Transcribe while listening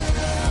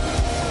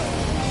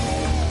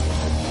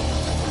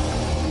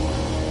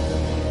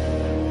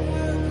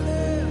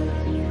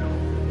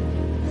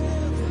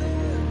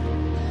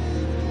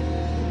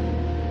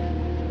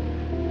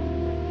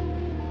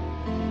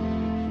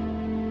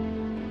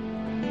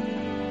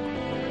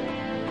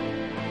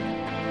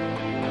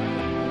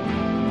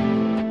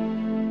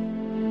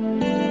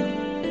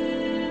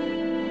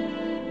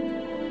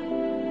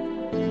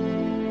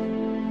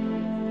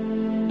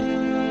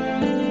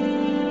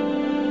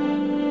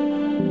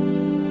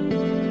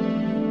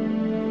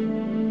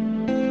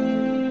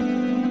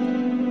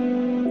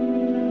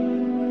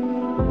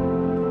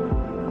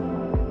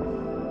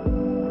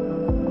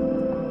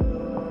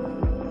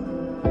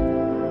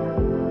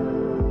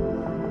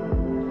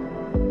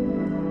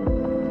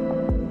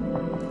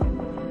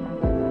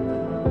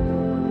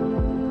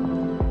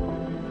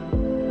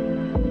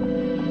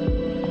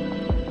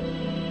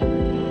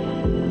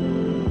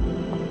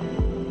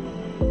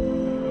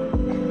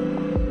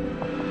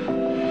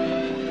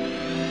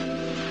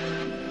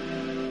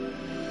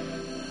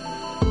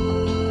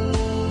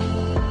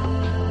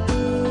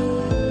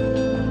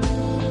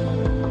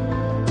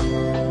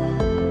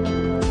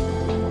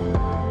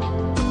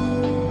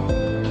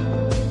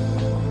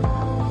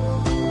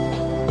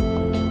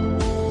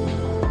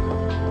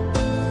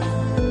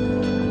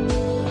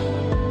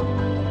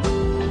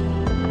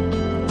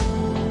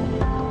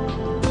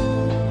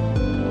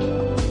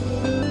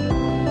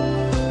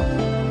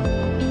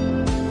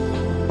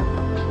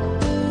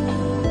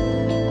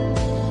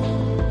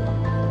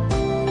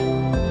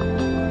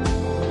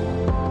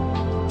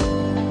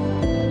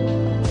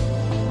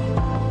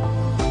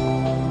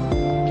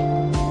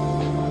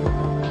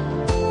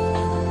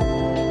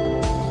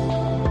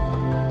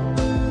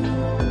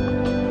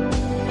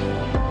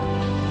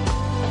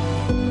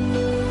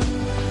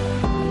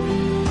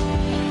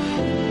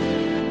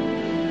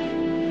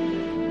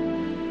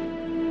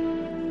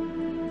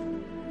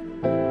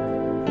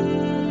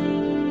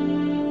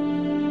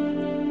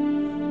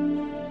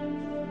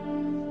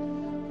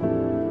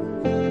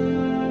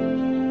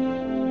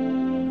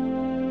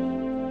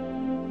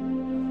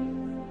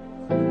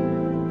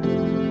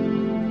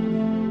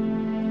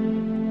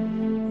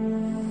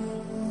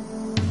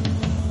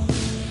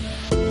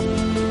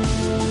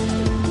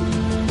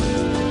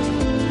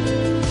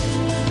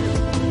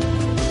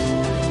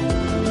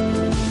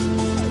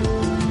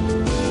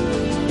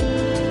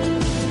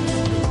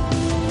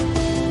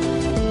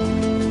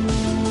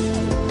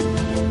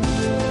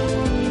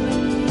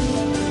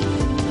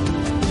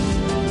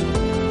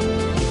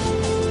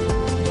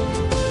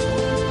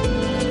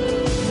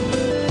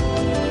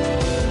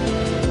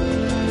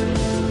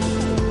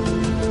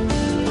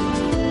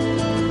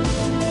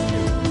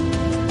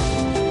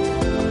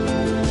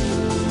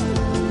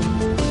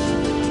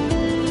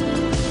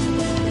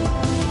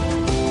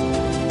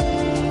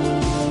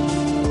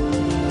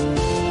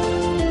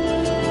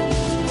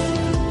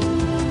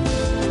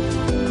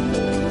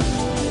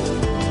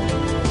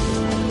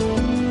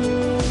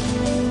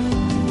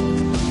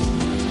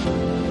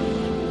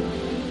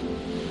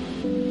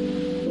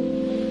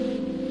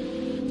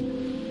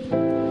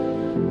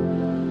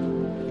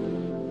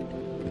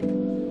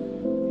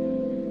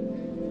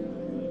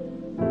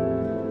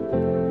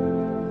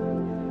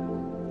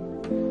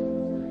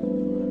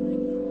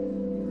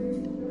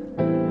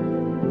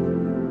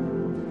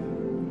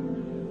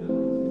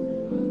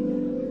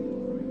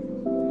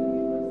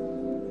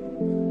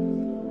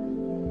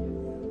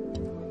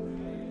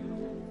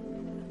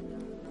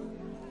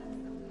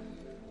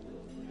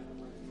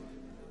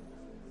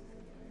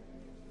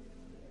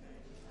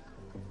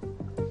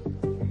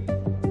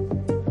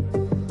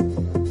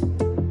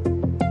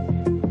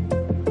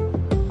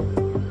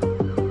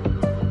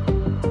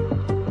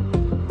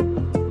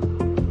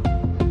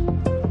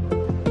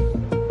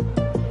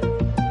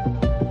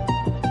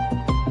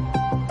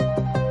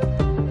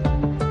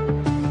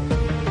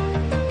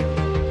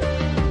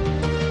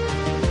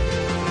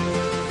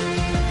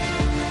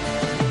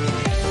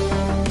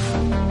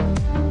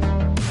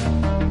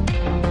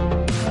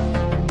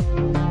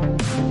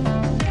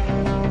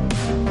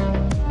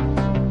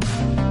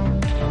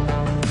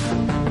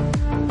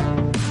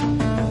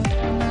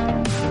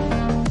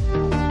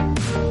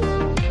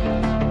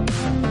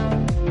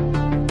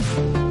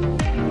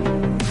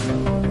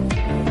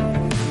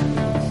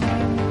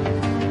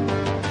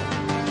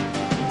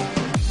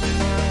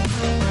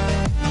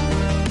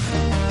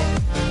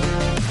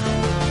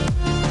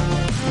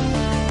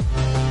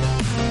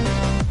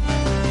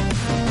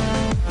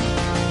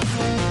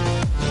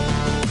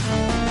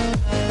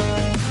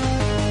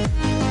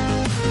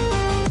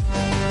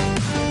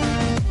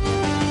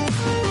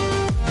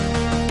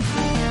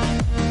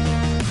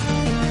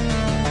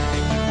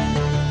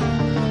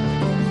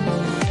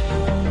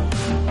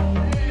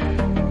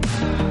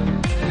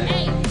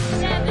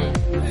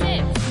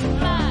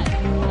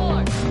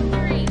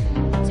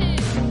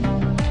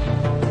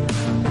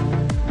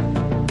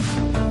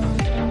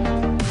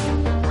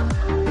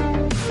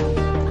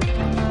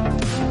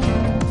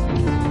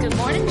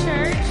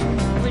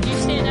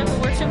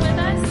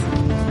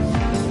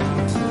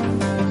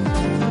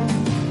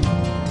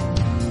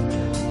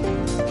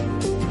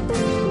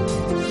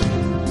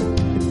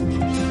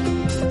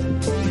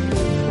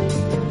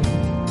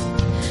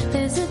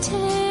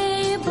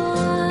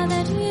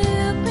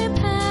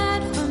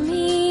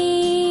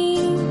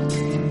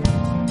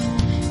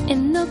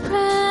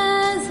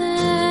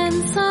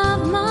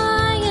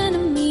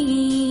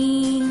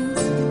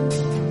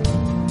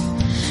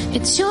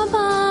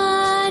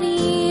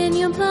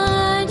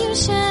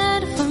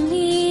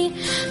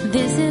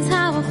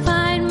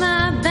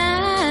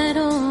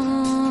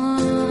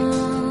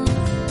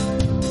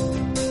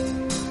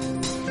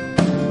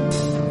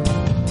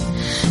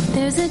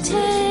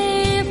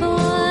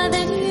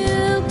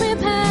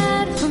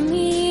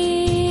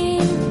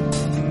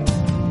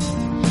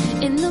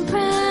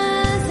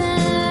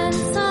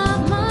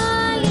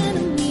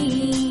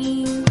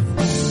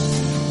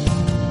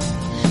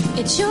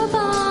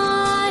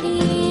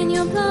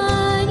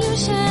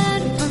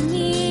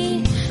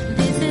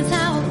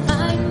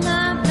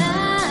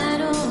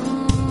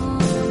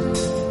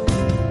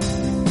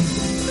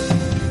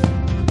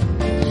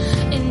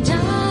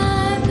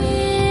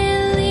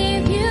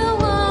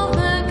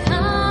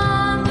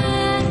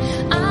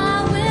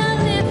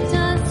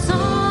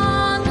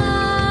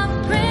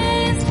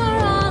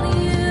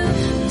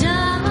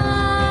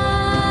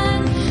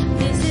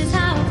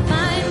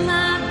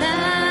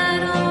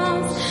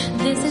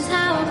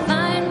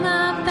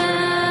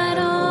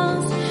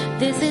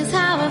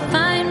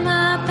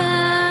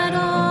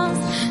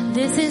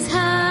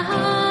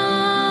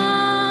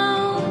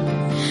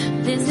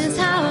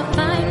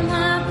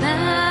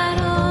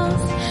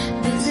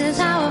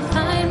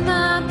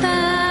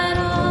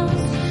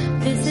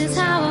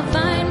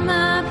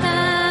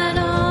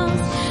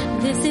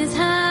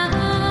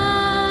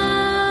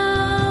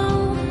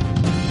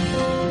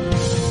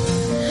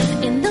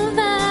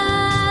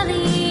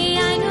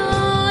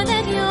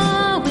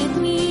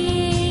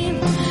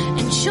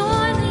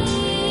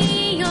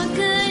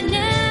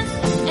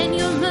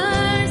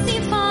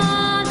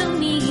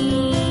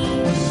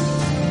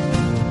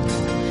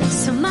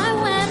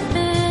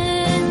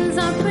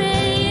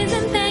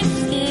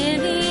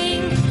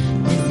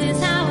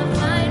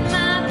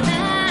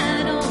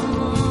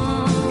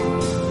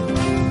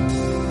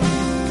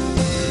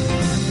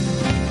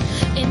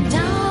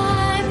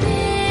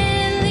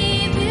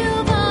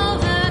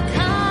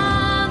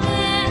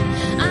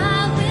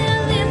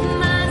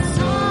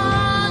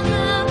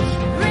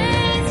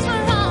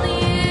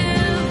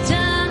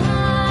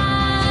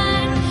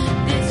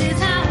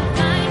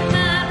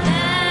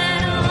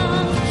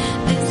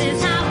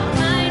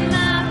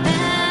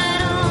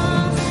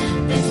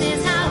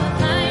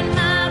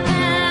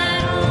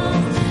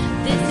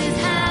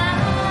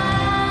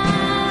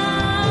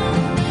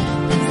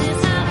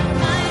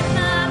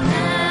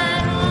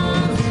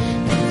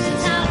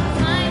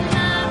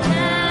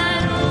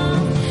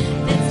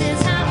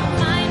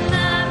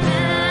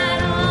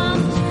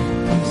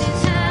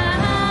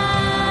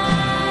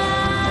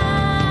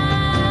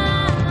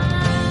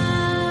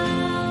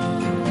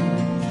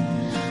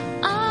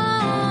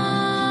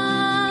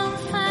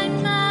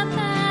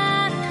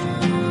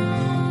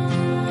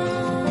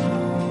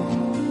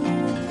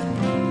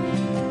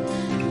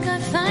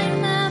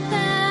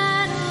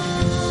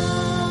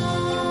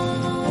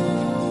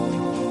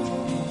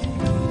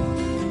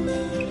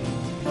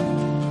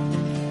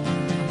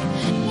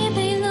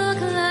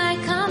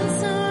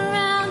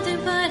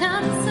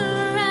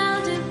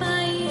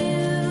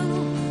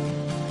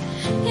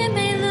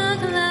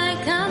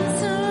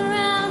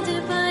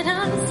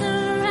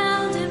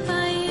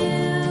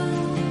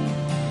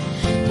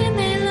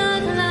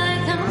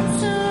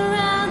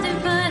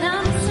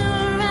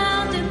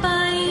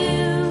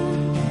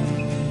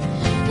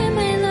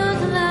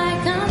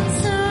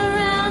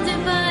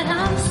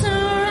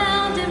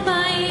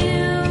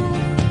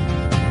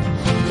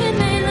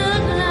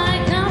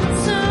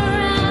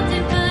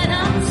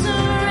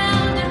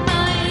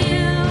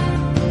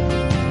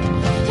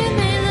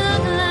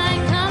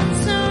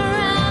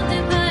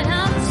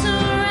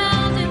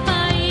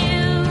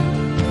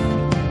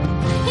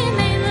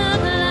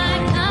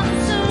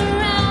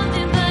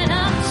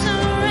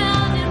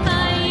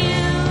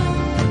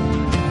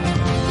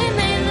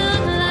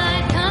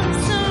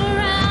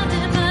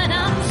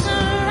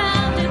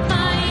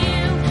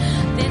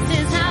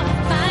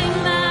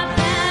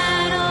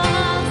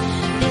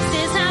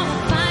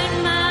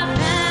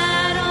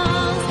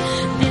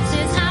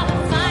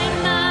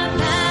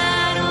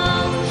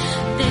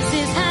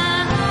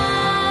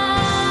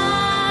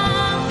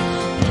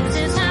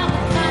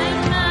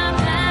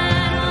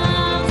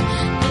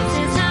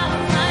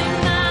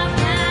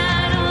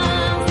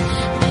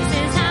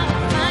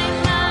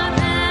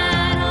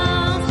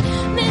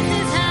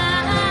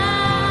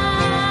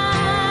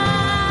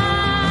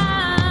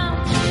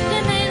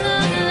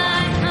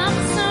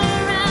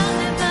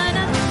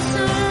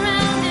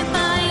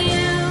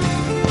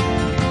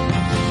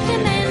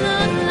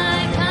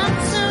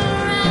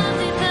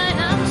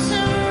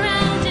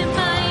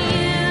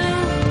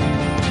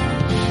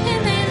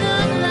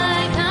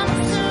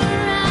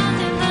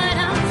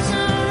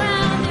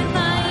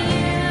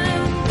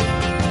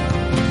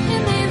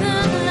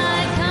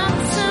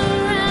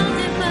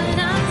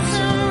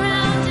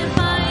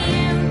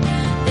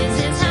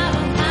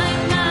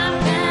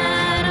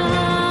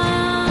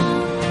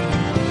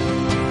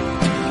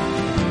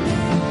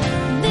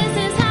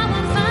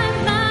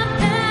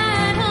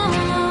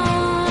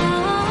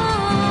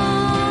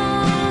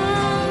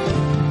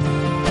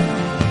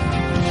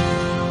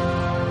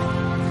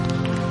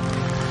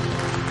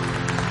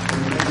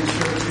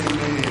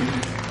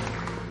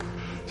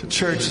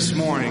church this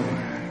morning,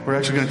 we're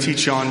actually going to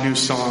teach you all a new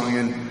song.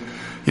 And,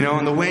 you know,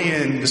 on the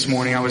way in this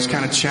morning, I was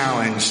kind of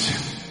challenged.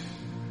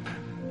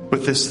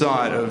 with this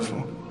thought of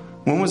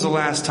when was the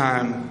last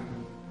time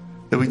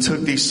that we took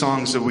these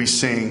songs that we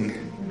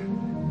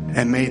sing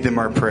and made them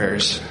our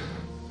prayers?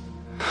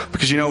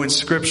 Because in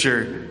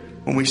Scripture,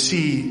 when we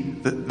see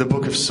the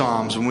book of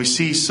Psalms, when we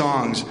see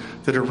songs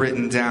that are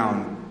written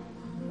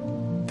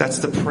down, that's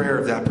the prayer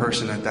of that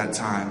person at that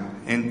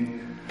time.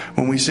 And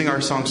when we sing our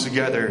songs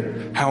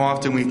together, how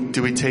often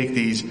do we take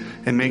these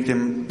and make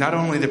them not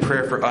only the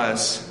prayer for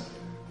us,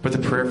 but the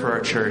prayer for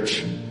our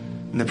church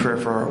and the prayer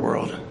for our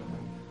world.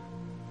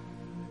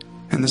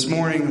 And this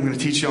morning, I'm going to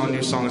teach you all a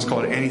new song. It's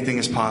called Anything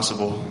is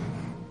Possible.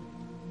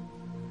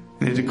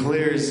 And it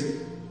declares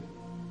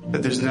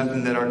that there's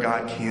nothing that our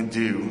God can't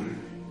do.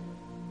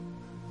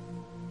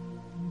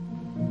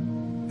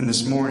 And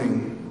this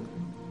morning,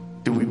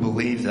 do we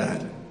believe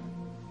that?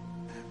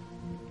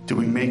 Do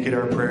we make it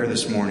our prayer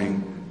this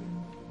morning?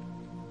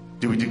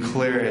 Do we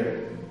declare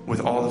it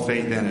with all the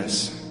faith in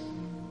us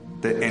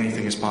that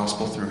anything is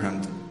possible through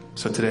Him?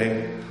 So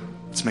today,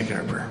 let's make it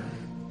our prayer.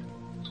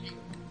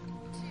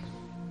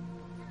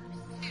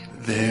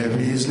 There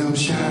is no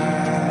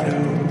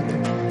shadow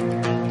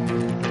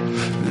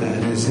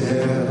that has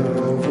ever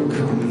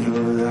overcome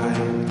your life.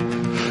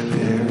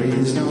 There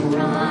is no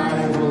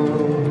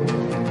rival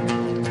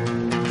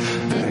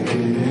that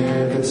could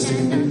ever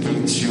stand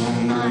against your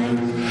mind.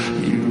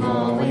 You've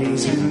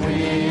always been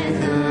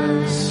with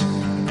us.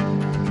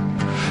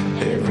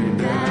 Every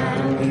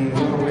battle you've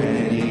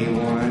already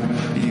won.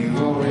 You've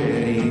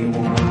already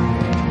won.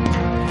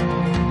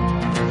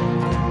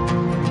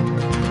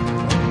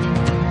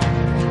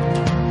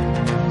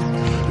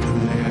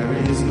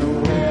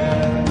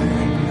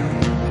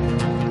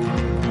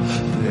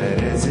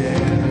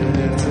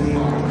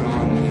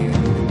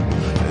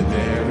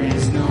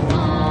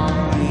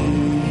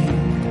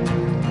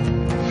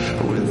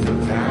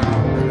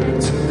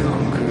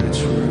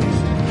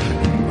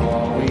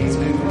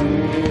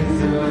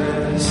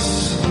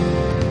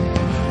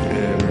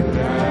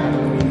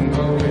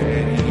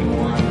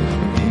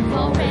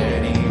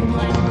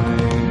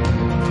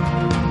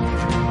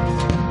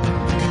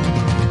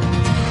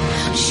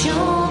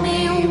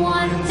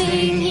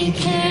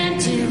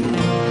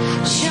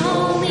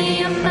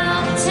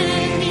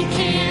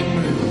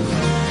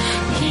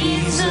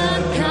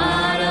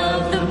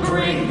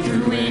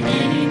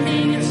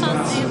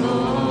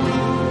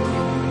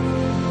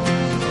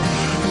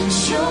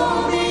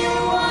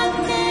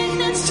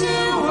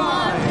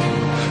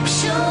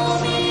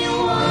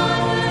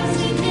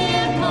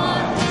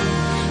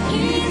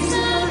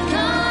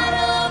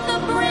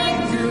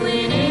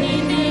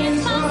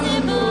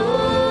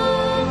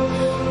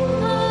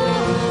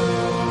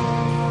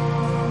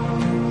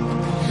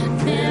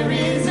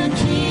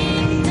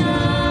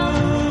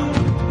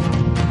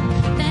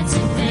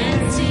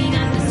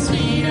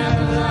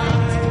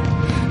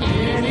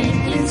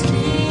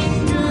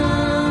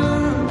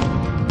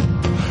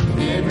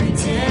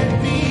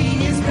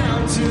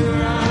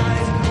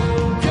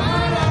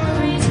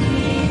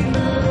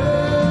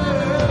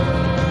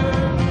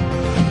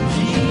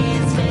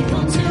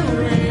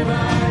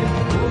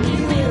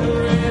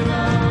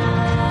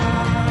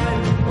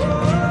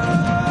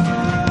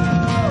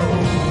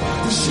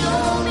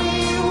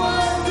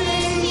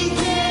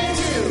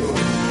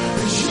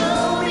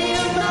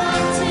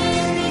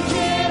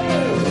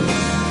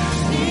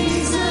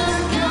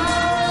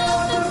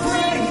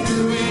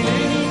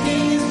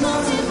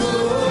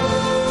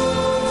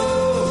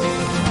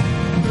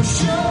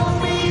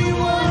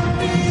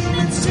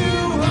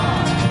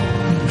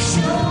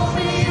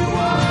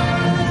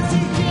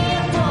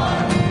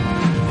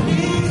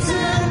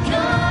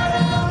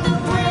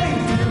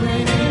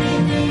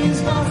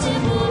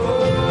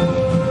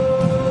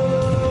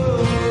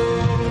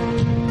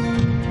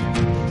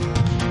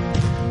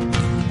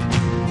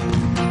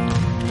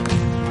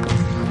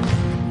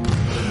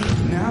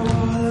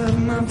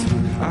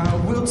 I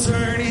will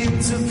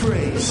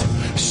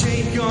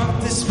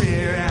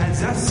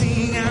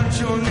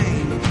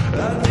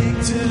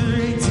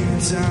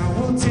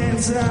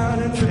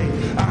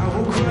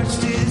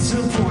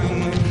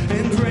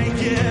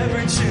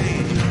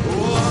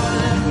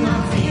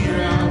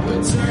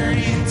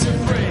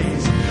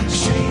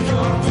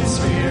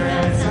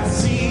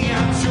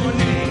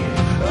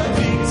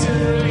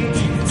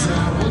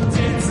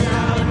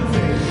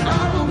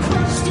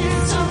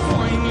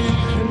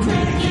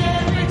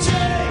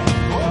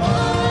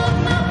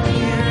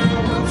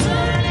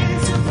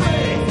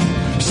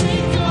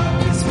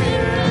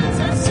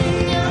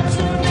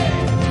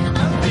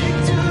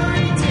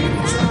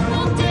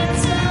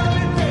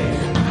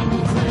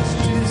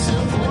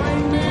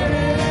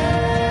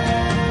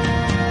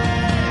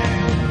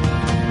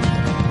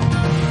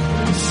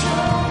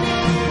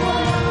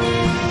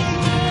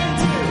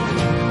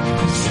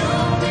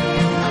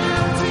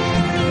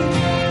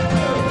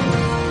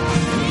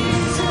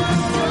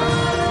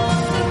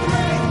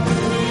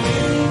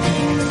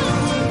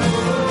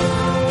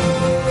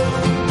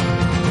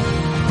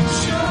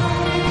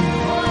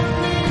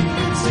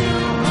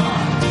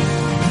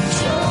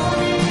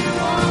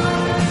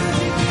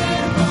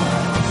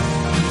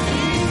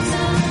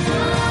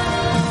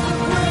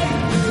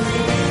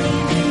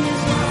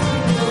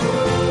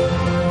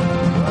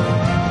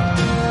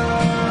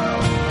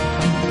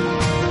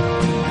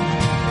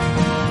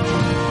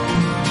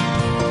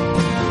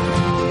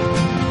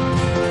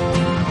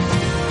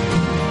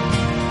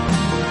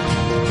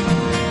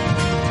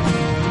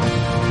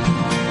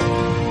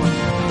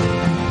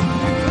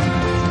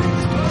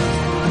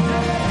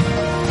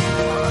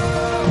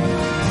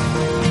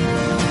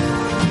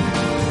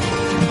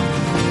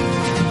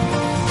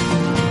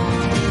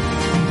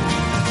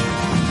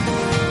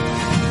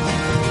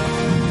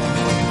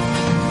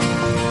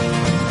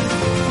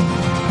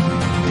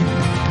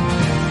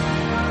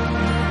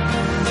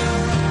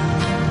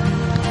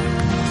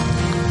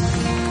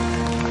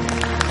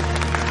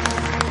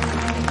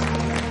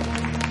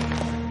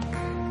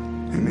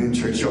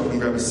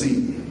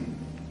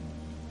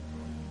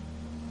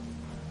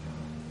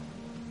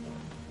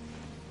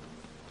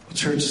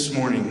Church, this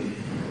morning,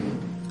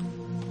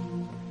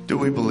 do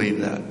we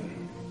believe that?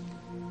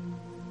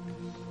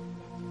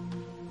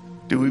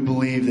 Do we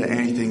believe that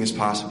anything is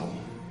possible?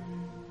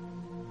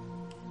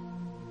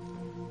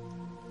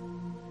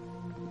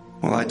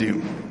 Well, I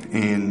do.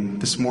 And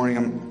this morning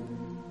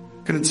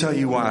I'm going to tell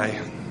you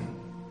why.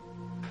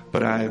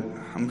 But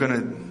I'm going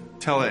to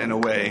tell it in a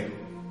way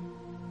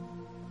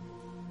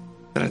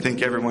that I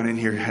think everyone in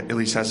here at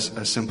least has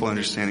a simple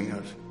understanding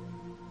of.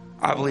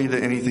 I believe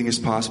that anything is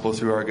possible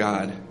through our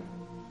God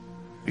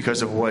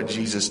because of what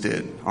Jesus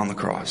did on the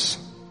cross.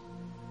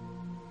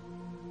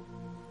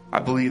 I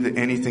believe that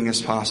anything is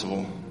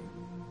possible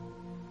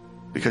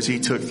because he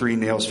took 3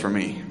 nails for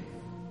me.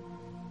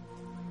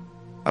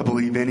 I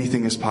believe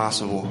anything is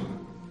possible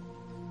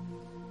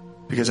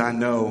because I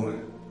know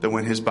that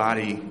when his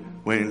body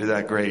went into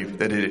that grave,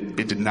 that it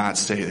did not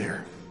stay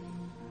there.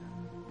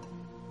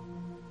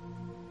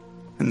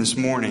 And this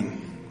morning,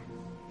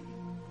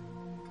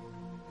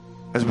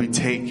 as we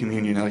take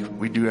communion like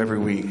we do every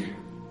week,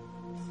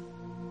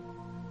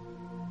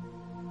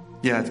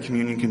 yeah, the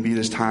communion can be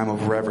this time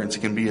of reverence. It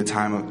can be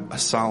a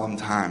solemn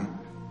time.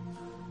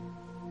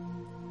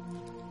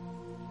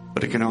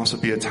 But it can also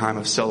be a time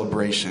of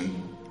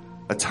celebration,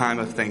 a time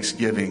of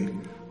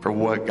thanksgiving for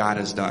what God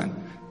has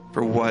done,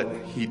 for what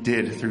he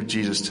did through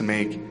Jesus to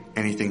make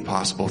anything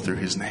possible through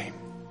his name.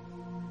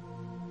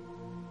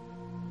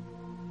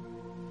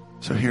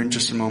 So here in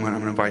just a moment,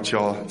 I'm going to invite you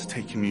all to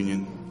take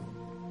communion.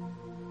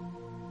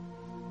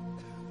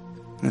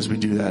 And as we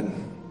do that,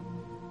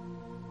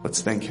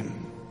 let's thank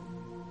him.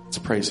 Let's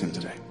praise him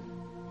today.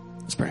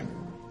 Let's pray.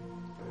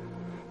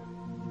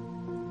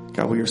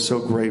 God, we are so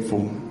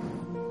grateful.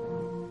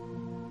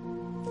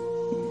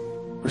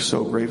 We're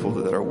so grateful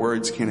that our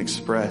words can't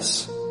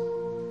express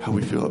how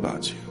we feel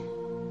about you.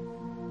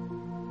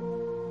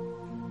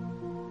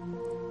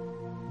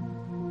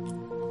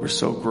 We're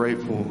so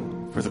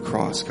grateful for the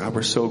cross, God.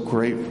 We're so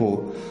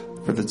grateful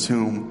for the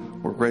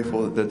tomb. We're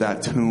grateful that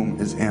that tomb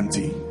is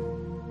empty.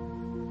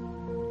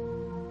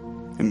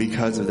 And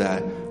because of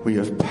that, we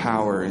have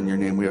power in your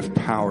name. We have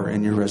power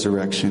in your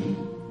resurrection.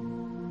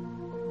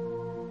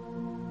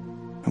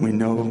 And we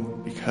know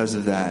because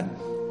of that,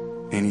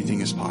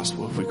 anything is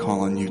possible if we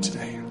call on you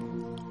today.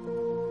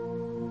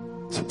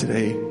 So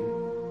today,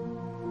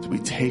 as we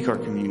take our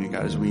communion,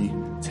 God, as we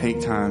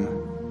take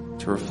time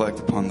to reflect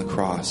upon the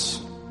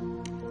cross,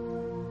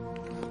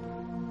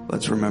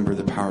 let's remember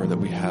the power that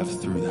we have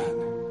through that.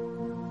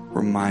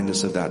 Remind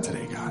us of that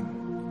today, God.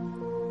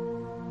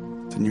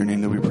 It's in your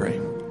name that we pray.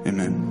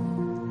 Amen.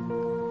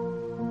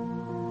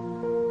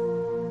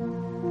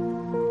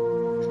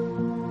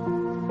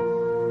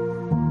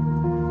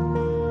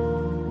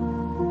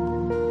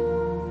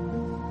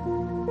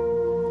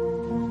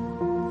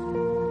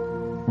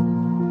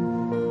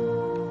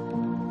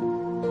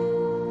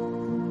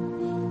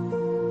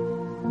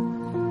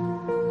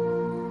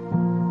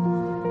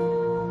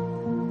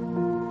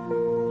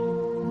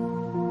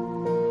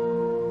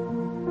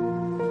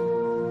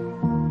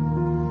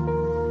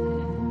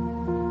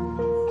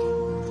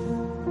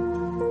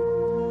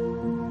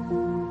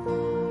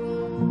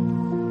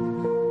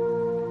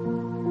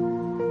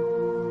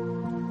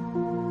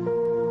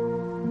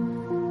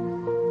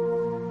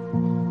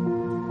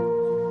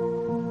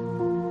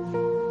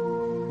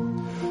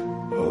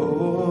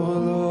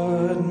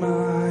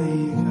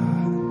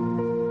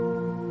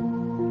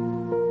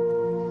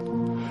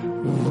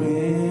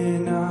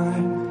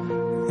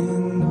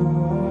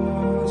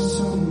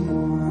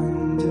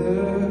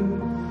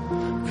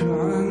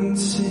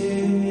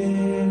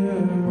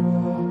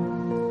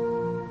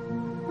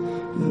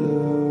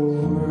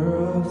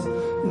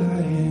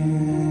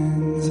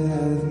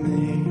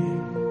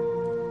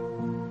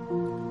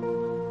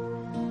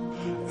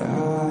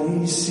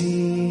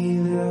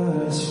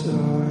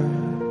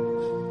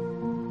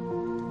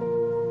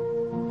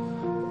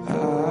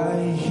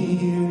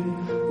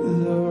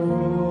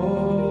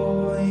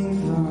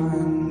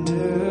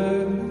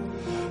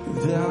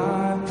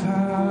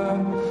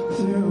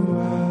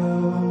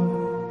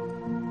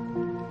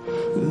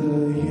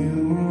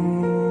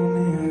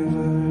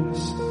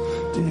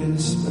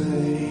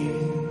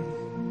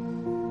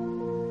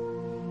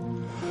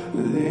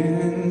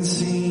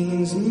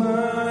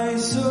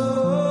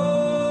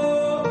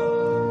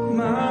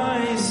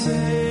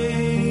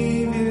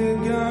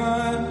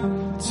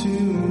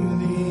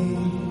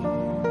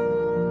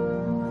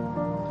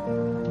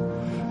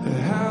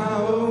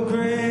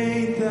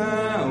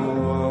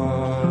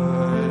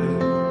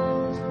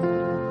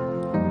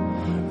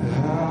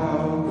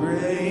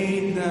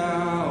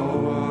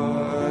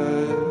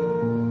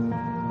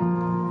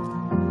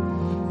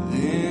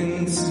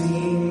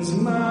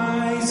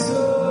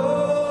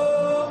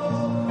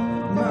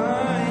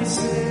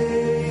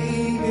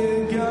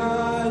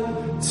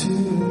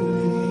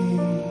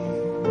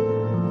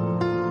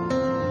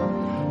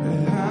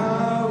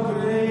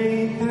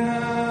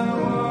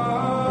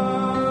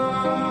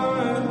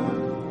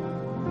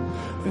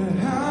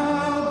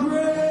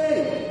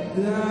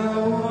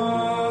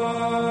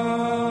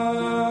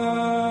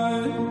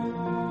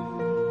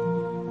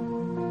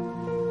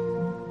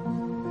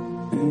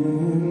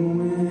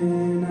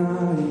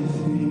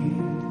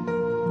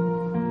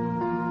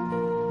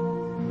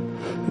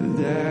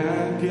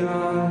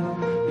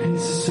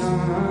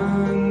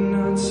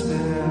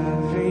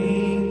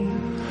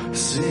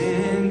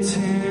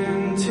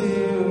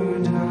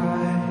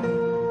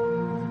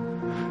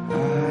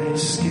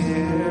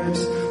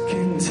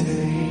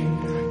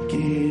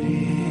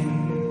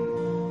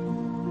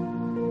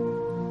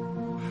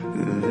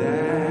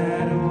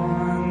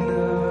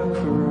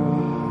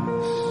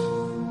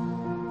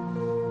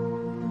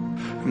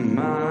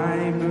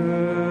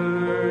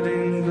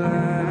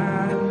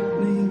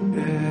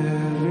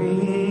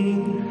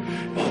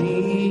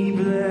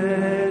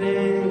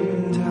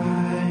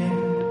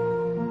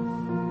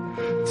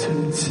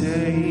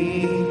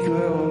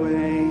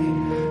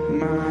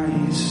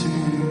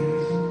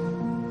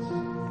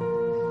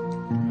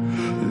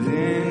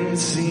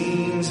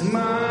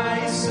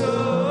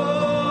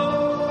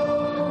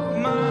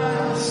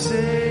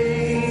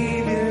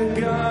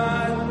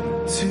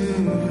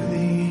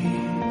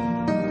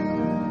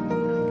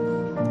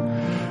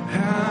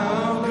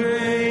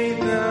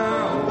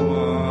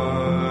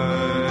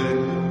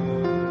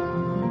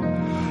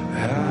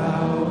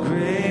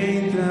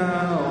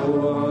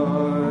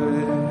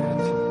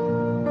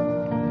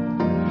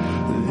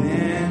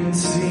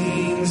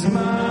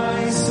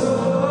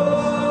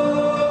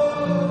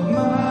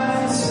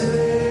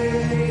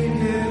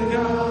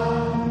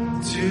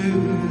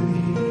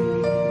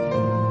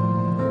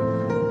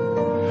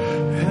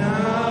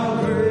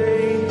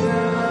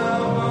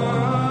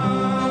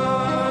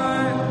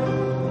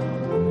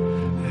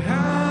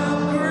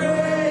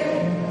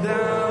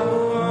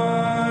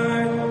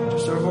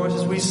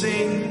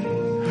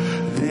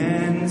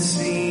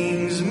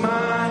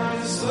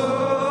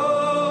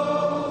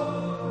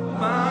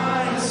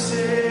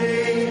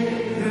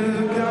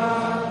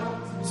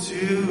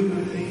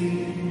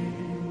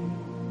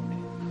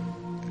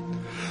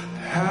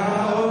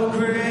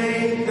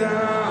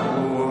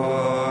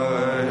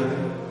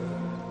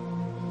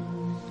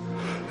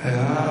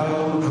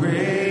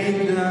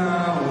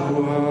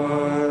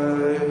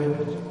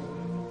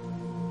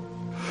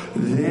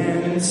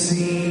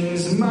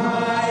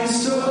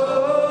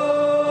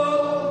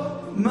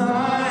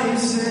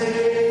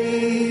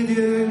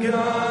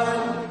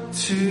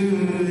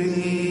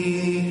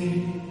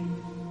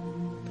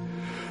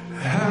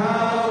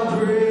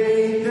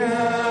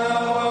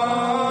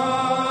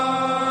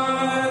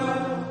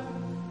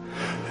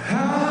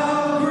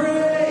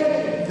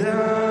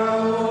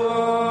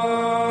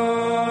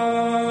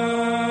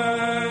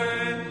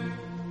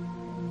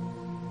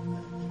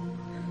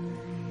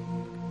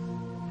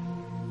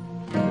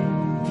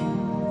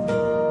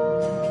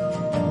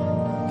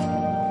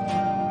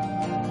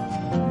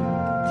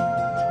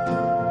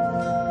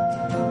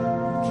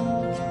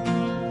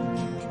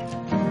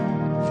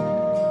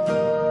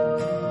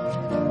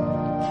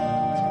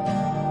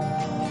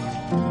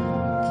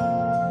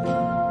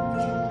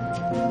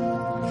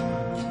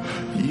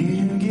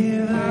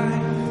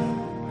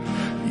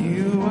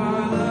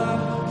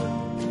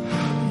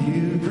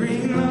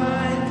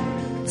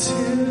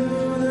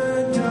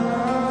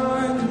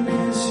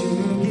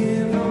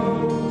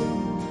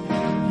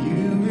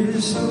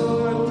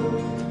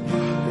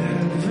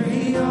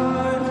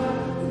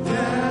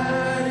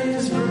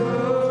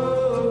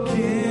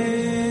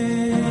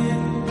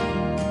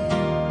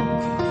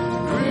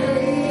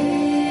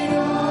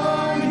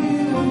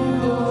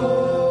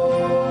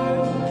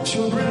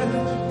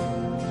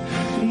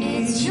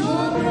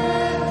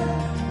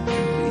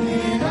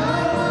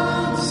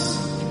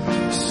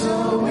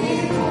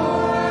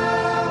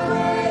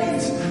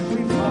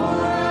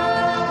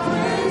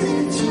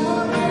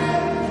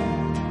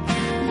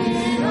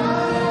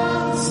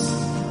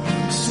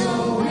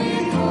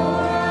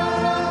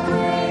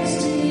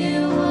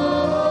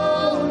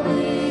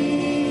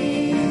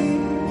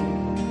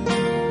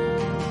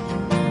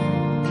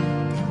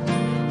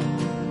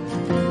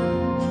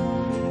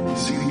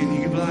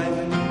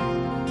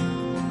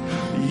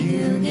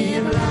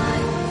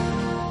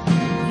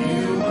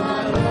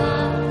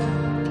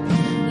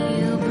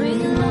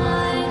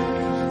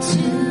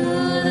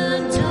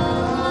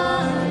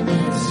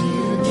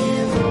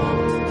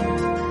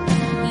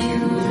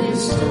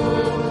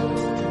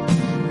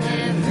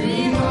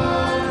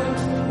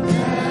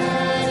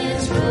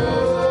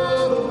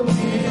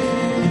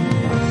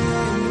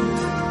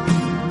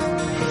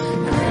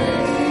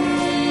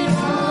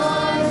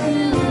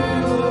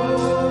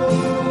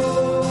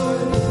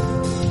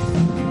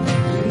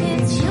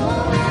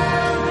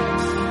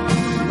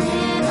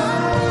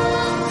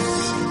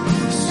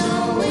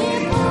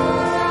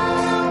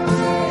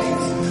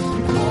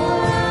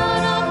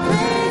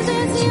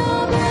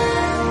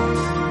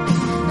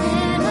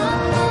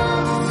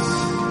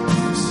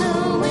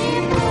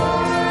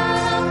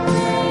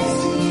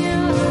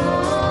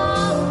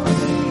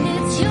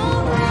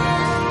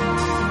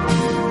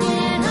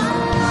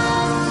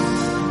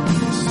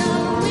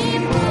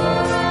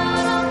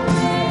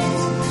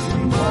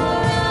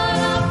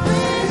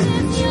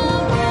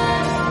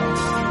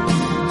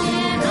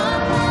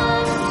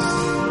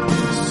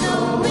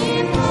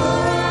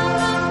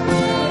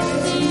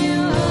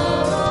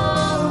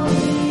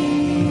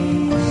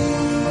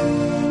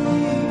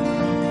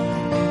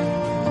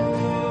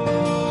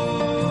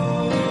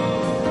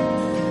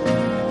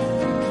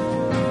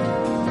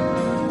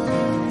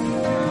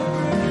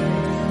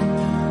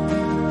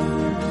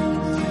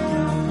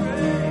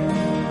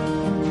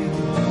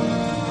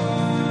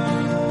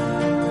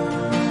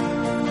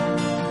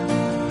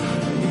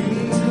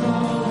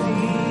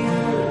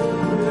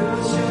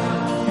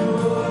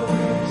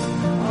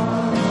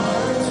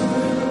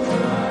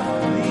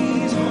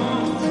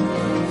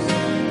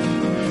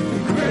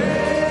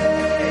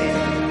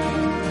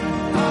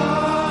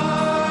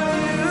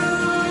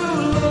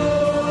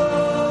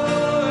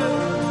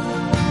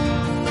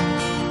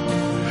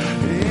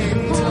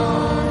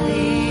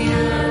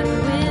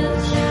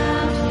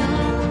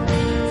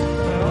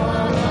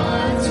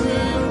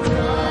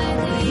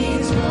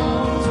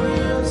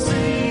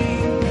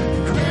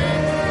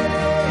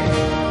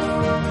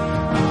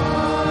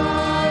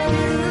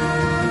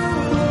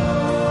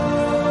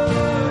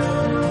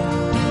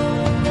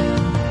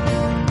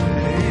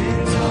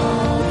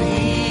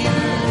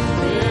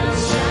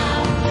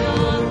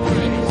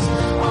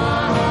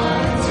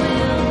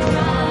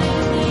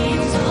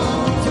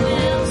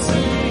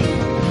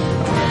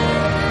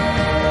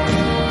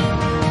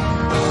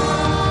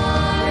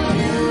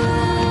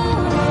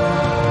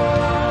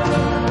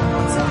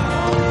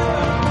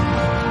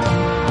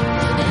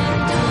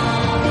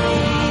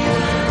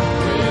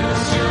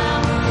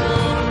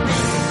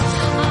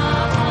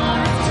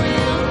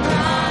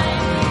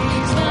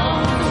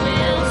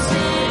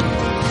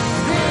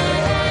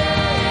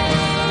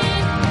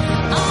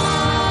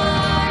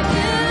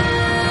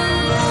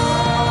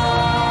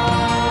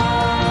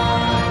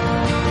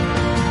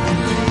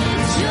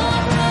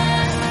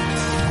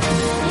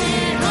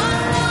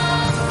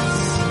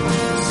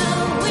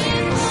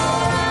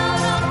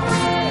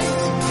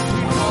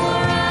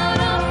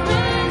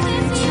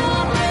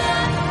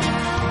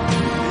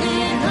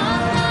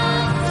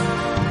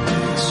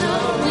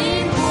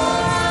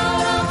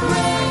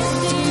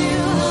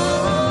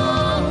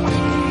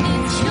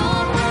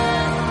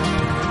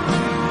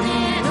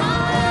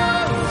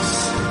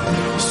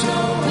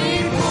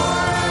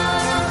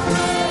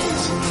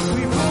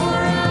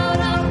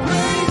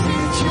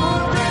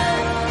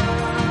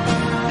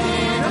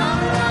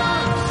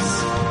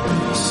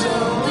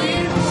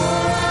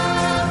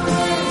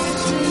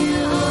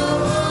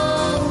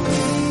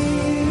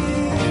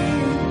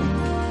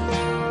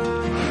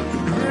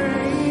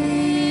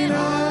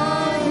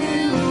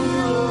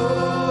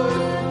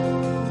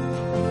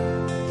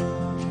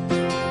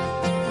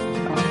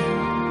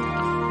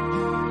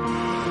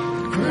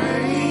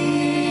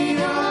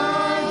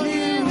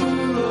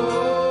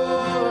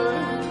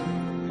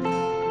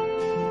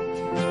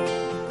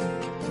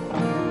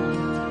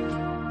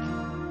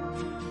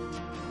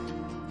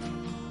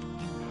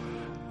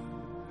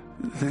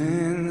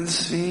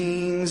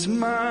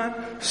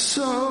 my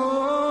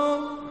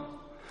soul,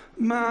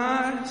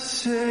 my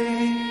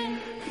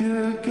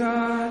Savior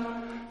God,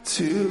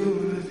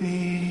 to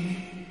thee.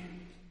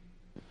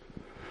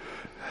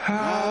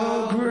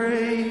 How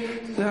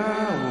great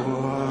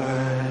thou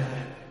art,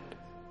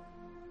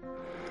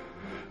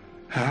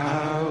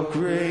 how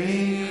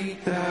great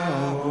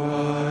thou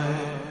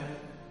art.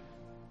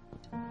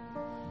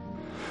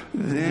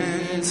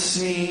 Then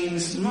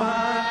sings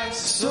my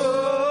soul,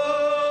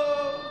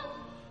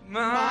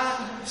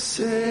 my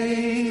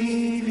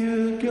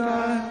Savior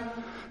God,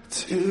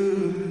 to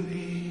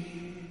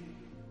thee.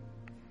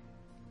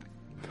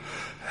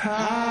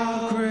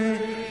 How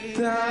great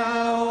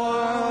thou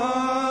art,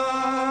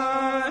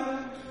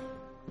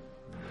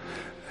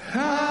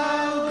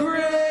 how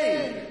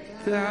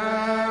great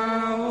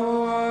thou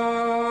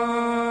art.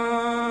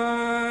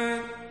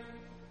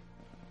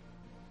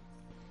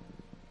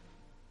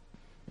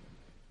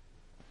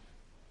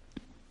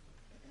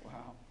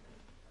 Wow.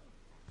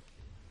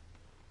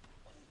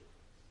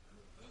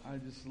 I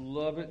just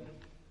love it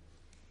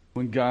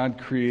when God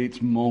creates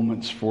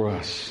moments for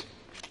us.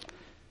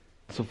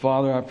 So,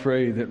 Father, I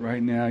pray that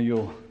right now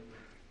you'll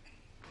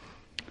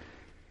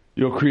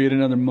create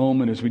another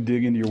moment as we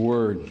dig into your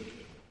word.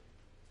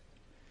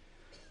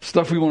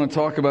 Stuff we want to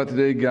talk about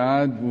today,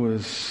 God,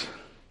 it's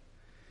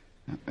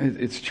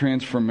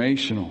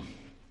transformational.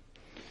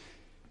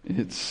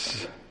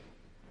 It's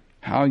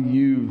how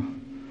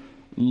you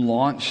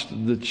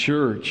launched the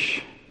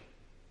church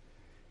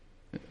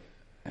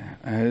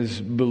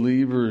as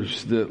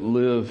believers that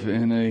live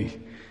in a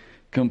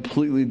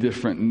completely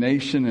different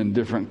nation and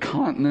different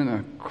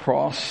continent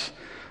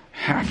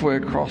halfway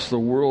across the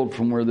world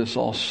from where this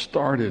all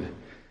started.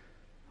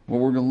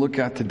 What we're going to look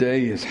at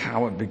today is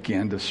how it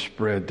began to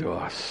spread to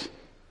us.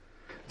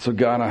 So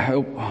God, I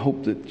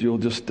hope that you'll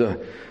just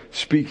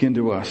speak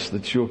into us,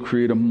 that you'll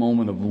create a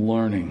moment of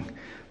learning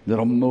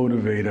that'll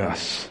motivate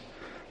us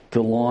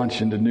to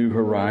launch into new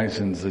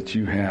horizons that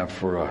you have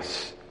for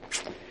us.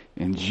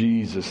 In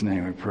Jesus'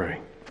 name we pray.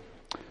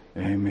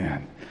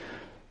 Amen.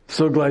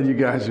 So glad you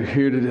guys are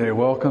here today.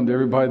 Welcome to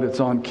everybody that's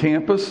on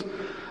campus.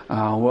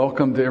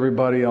 Welcome to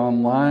everybody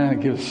online.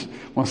 I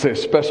want to say a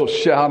special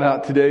shout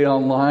out today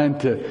online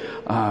to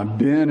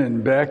Ben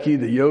and Becky,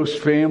 the Yost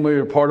family,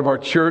 are part of our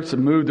church that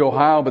moved to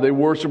Ohio, but they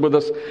worship with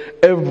us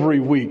every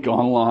week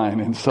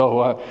online. And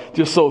so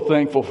just so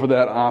thankful for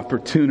that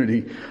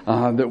opportunity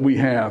that we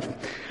have.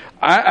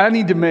 I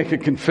need to make a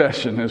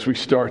confession as we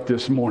start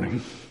this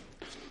morning.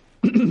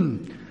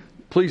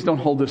 Please don't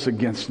hold this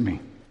against me.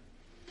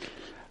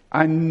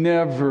 I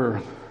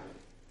never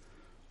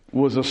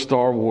was a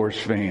Star Wars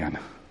fan.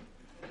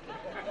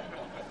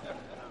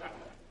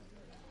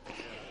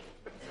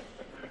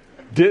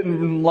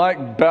 Didn't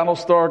like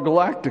Battlestar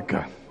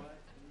Galactica.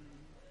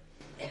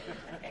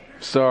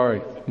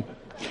 Sorry.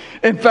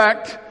 In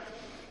fact,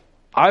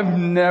 I've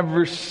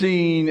never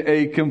seen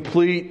a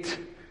complete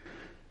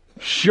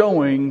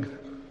showing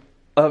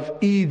of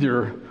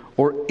either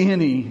or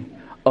any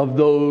of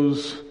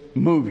those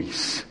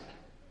movies.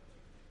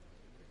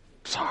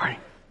 Sorry.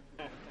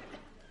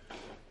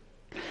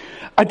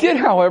 I did,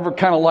 however,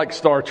 kind of like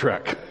Star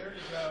Trek.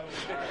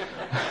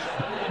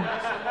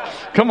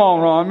 Come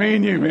on, Ron, me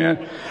and you,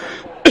 man.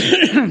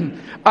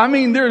 I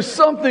mean, there's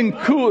something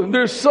cool.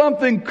 There's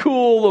something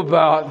cool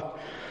about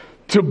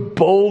to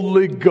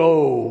boldly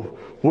go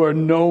where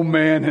no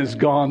man has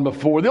gone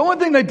before. The only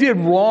thing they did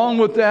wrong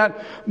with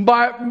that,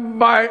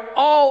 by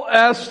all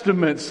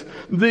estimates,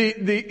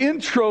 the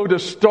intro to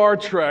Star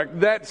Trek,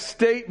 that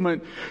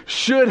statement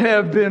should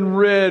have been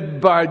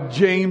read by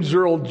James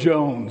Earl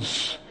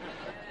Jones.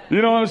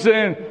 You know what I'm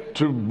saying?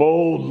 To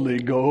boldly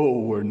go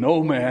where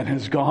no man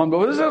has gone.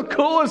 But this is the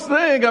coolest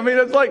thing. I mean,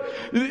 it's like,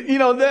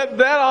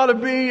 that ought to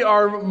be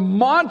our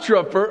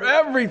mantra for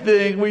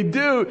everything we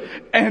do.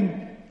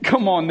 And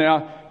come on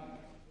now.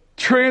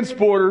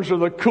 Transporters are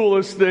the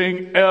coolest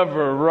thing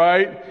ever,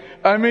 right?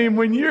 I mean,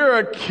 when you're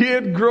a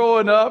kid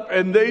growing up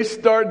and they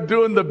start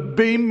doing the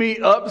beam me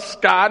up,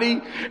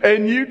 Scotty,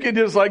 and you can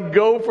just like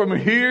go from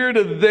here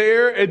to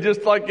there and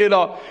just like in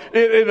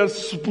a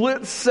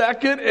split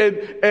second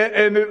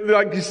and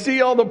like you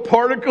see all the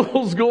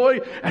particles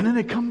going and then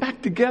they come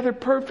back together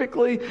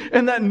perfectly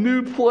in that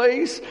new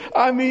place.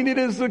 I mean, it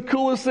is the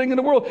coolest thing in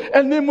the world.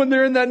 And then when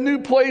they're in that new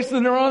place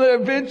and they're on that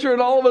adventure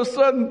and all of a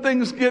sudden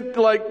things get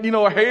like,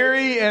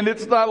 hairy and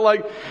it's not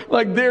like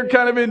they're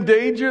kind of in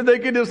danger. They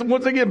can just,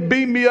 once they get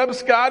beat me up,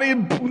 Scotty,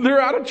 and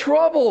they're out of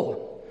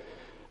trouble.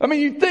 I mean,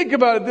 you think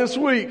about it this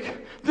week.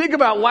 Think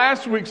about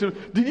last week. So,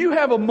 did you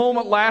have a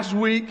moment last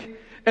week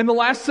and the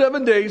last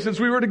 7 days since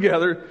we were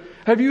together?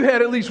 Have you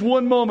had at least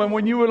one moment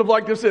when you would have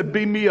liked to say,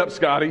 beat me up,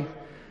 Scotty?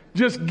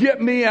 Just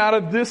get me out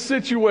of this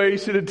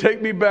situation and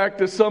take me back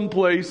to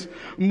someplace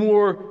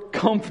more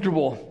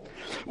comfortable.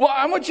 Well,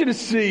 I want you to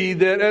see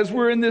that as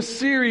we're in this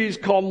series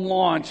called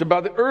Launch,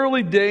 about the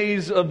early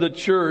days of the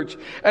church,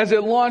 as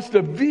it launched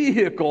a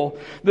vehicle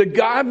that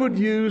God would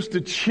use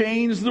to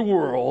change the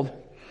world,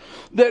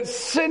 that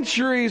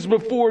centuries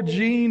before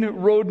Gene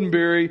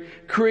Roddenberry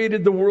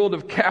created the world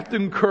of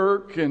Captain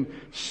Kirk and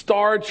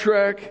Star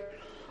Trek,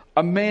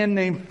 a man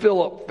named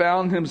Philip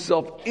found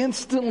himself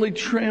instantly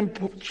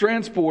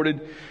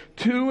transported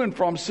to and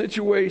from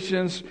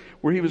situations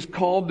where he was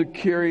called to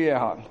carry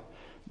out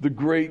the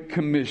Great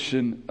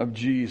Commission of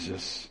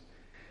Jesus.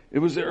 It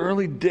was the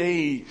early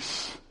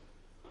days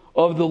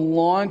of the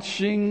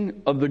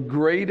launching of the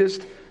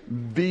greatest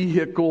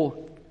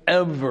vehicle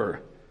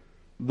ever,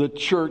 the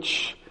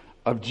Church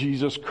of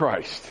Jesus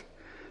Christ,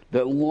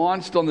 that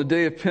launched on the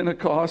day of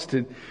Pentecost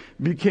and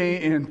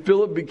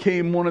Philip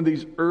became one of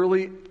these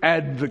early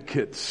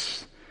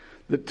advocates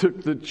that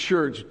took the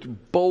church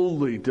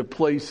boldly to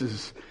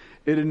places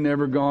it had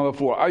never gone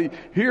before.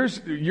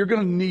 You're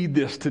going to need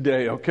this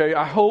today, okay?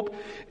 I hope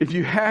if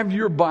you have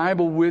your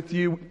Bible with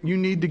you, you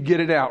need to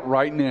get it out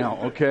right now,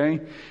 okay?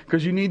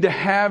 Because you need to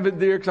have it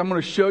there, because I'm going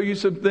to show you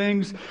some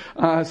things,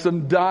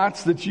 some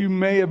dots that you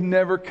may have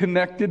never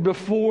connected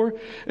before.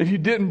 If you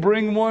didn't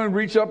bring one,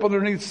 reach up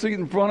underneath the seat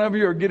in front of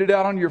you or get it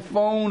out on your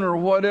phone or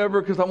whatever,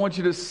 because I want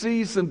you to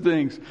see some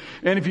things.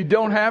 And if you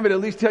don't have it, at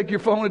least take your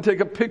phone and take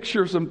a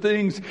picture of some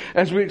things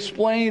as we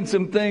explain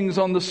some things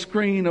on the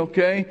screen,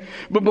 okay?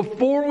 But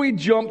before we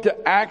jump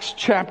to Acts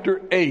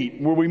chapter 8,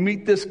 where we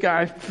meet this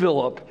guy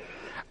Philip,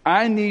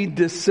 I need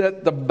to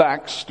set the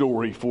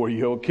backstory for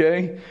you,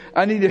 okay?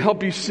 I need to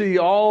help you see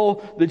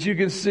all that you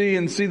can see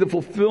and see the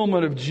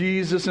fulfillment of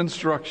Jesus'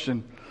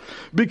 instruction.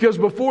 Because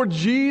before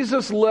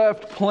Jesus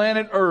left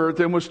planet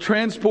Earth and was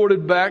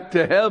transported back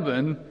to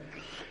heaven,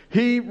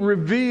 he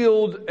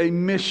revealed a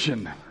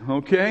mission,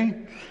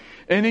 okay?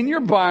 And in your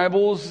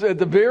Bibles, at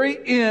the very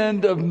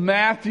end of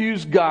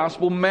Matthew's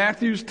gospel,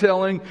 Matthew's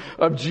telling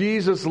of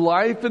Jesus'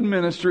 life and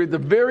ministry, at the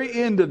very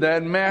end of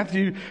that,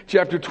 Matthew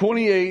chapter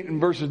 28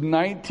 and verses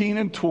 19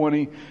 and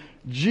 20,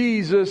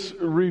 Jesus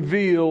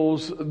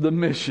reveals the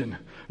mission.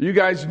 You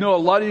guys know, a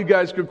lot of you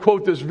guys could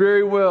quote this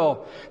very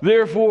well.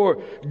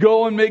 Therefore,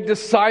 go and make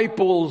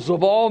disciples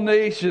of all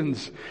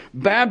nations,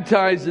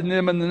 baptizing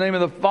them in the name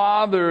of the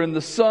Father and the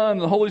Son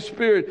and the Holy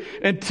Spirit,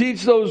 and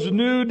teach those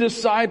new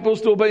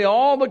disciples to obey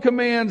all the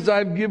commands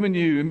I've given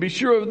you. And be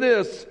sure of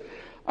this,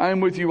 I am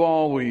with you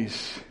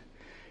always,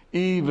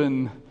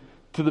 even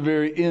to the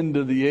very end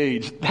of the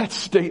age. That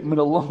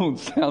statement alone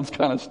sounds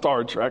kind of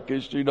Star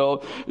Trek-ish, to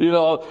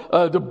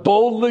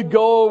boldly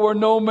go where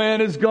no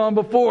man has gone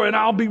before, and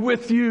I'll be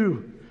with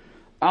you.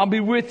 I'll be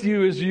with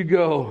you as you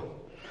go.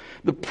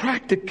 The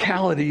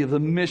practicality of the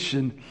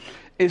mission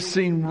is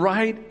seen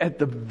right at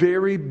the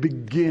very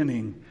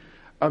beginning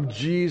of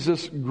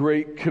Jesus'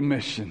 Great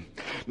Commission.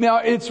 Now,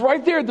 it's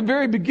right there at the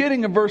very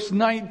beginning of verse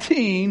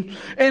 19,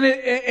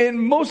 and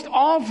most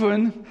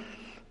often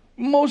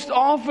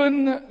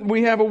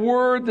we have a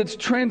word that's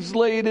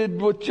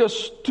translated with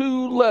just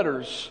two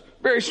letters.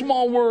 Very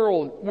small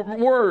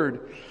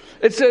word.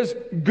 It says,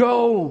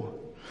 go.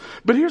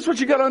 But here's what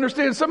you got to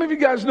understand. Some of you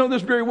guys know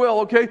this very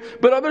well, okay?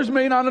 But others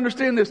may not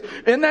understand this.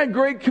 In that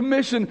Great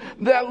Commission,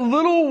 that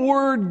little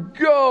word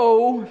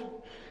go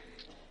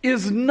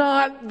is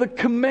not the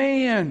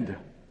command.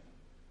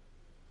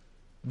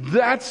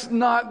 That's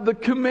not the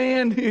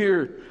command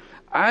here.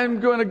 I'm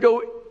going to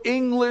go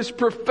English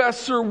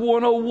Professor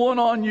 101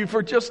 on you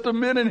for just a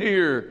minute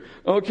here,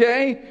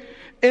 okay?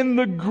 In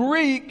the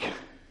Greek,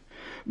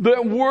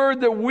 the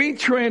word that we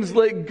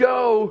translate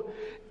go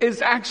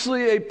is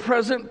actually a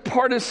present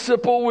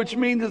participle, which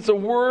means it's a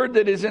word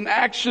that is in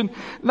action.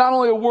 Not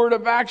only a word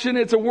of action,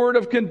 it's a word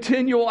of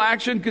continual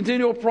action,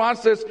 continual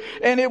process,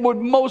 and it would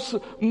most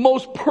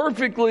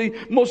perfectly,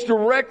 most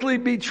directly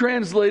be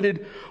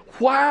translated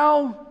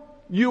while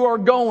you are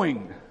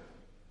going.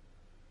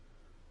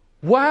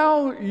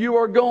 While you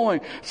are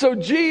going. So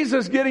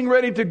Jesus, getting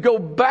ready to go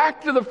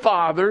back to the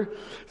Father,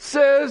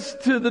 says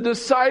to the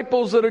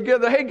disciples that are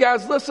together, hey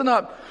guys, listen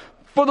up.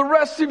 For the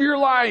rest of your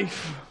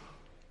life,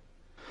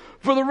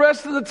 for the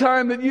rest of the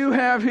time that you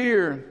have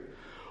here,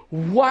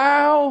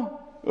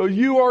 while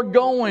you are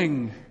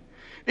going,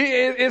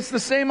 it's the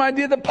same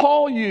idea that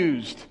Paul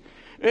used.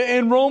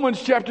 In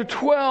Romans chapter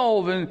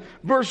 12 and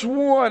verse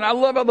 1, I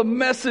love how the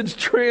Message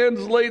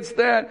translates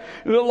that.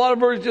 A lot of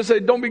versions just say,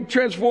 don't be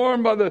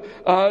transformed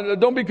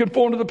don't be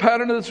conformed to the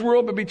pattern of this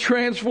world, but be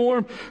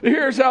transformed.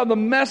 Here's how the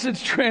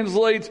Message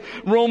translates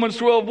Romans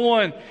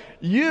 12:1.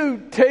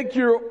 You take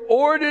your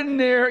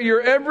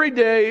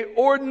everyday,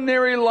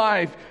 ordinary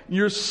life.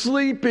 You're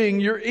sleeping,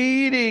 you're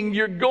eating,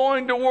 you're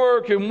going to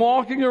work and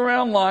walking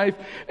around life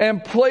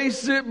and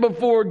place it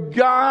before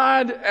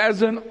God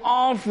as an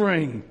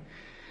offering.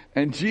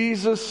 And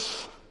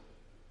Jesus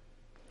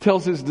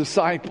tells his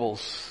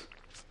disciples,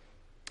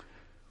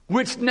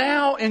 which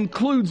now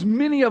includes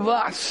many of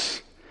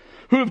us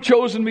who have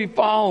chosen to be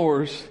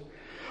followers,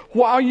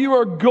 while you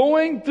are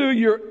going through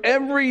your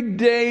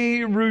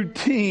everyday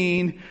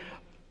routine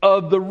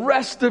of the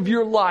rest of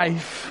your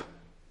life,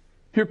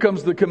 here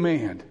comes the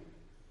command.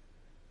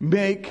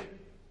 Make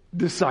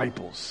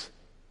disciples.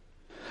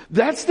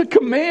 That's the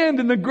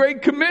command in the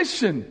Great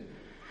Commission,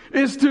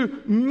 is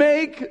to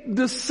make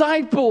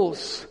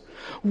disciples.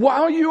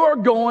 While you are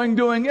going,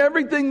 doing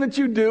everything that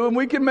you do, and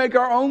we can make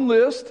our own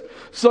list,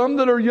 some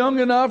that are young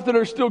enough that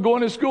are still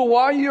going to school,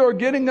 while you are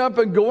getting up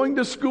and going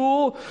to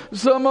school,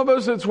 some of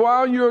us it's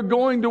while you're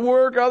going to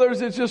work,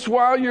 others it's just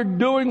while you're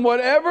doing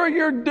whatever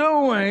you're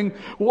doing,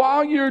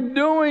 while you're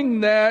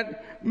doing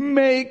that,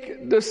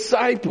 make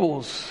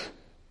disciples.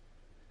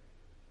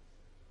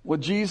 What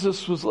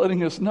Jesus was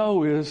letting us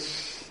know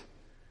is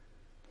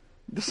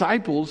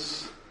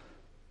disciples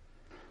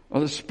are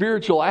the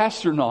spiritual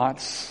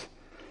astronauts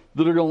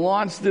that are going to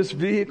launch this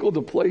vehicle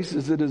to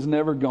places it has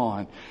never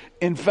gone.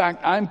 In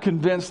fact, I'm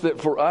convinced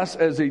that for us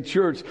as a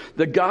church,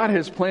 that God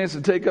has plans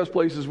to take us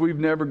places we've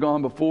never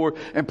gone before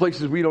and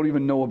places we don't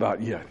even know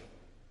about yet.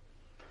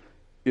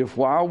 If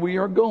while we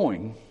are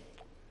going,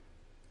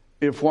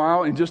 if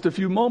while in just a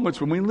few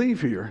moments when we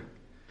leave here,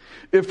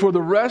 if for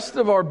the rest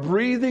of our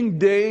breathing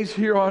days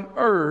here on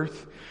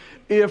earth,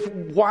 if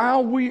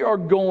while we are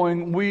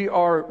going, we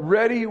are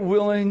ready,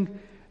 willing,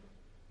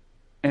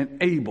 and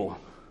able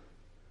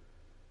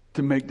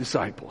to make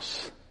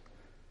disciples.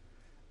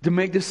 To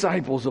make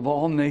disciples of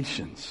all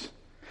nations.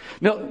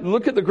 Now,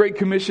 look at the Great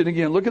Commission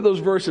again. Look at those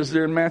verses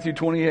there in Matthew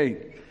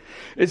 28.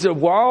 It said,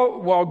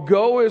 while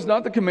go is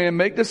not the command,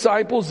 make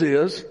disciples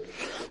is.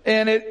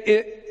 And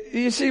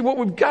you see, what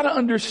we've got to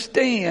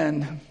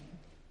understand,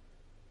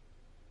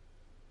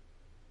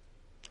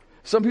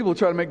 some people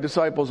try to make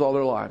disciples all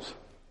their lives.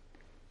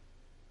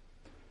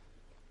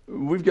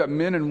 We've got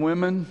men and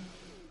women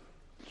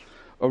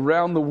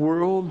around the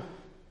world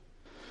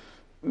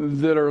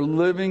that are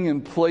living in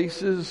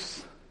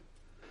places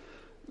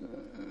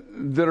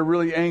that are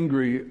really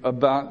angry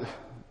about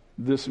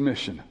this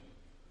mission.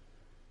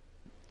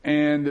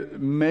 And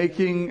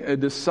making a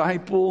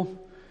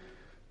disciple,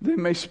 they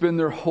may spend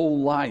their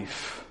whole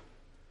life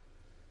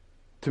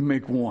to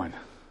make one.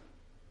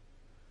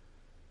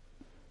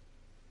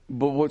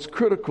 But what's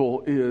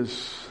critical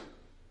is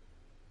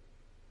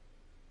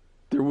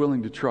they're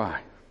willing to try.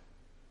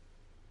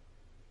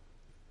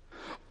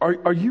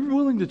 Are you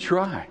willing to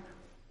try?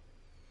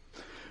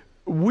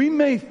 We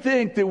may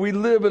think that we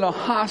live in a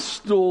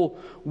hostile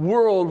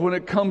world when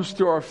it comes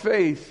to our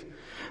faith,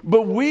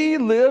 but we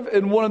live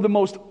in one of the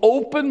most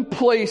open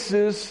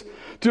places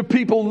to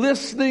people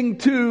listening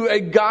to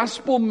a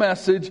gospel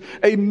message,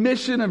 a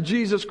mission of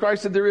Jesus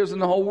Christ that there is in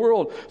the whole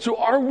world. So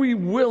are we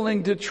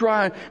willing to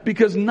try?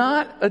 Because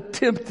not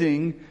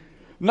attempting,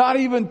 not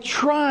even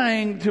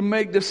trying to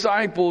make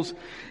disciples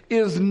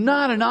is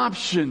not an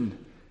option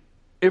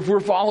if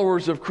we're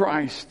followers of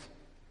Christ.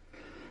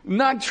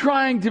 Not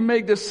trying to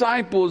make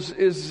disciples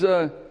is,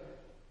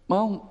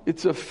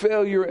 it's a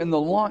failure in the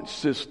launch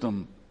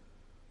system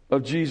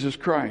of Jesus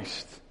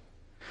Christ.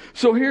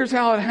 So here's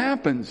how it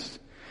happens.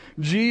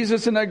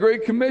 Jesus in that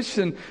Great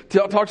Commission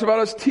talks about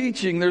us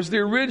teaching. There's the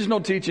original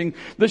teaching,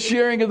 the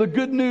sharing of the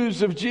good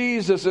news of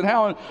Jesus and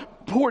how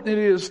important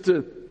it is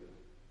to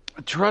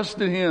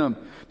trust in Him,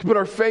 to put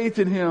our faith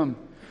in Him,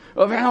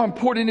 of how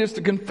important it is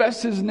to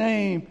confess His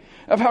name,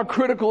 of how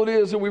critical it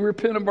is that we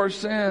repent of our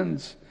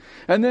sins.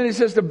 And then He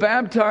says to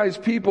baptize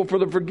people for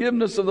the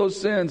forgiveness of those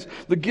sins,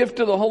 the gift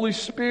of the Holy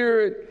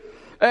Spirit.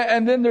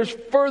 And then there's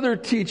further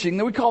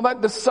teaching. We call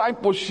that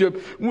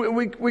discipleship.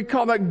 We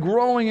call that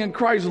growing in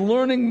Christ,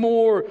 learning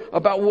more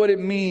about what it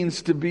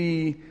means to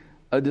be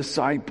a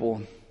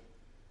disciple.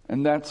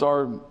 And that's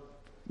our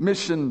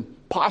mission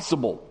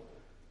possible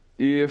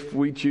if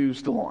we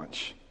choose to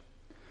launch.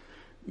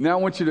 Now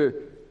I want you to,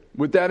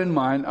 with that in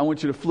mind, I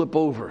want you to flip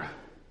over.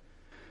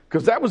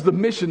 Because that was the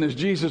mission as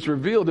Jesus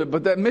revealed it,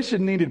 but that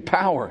mission needed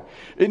power.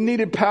 It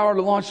needed power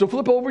to launch. So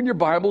flip over in your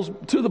Bibles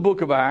to the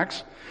book of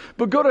Acts.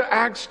 But go to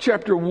Acts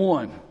chapter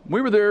 1.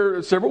 We were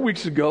there several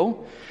weeks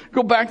ago.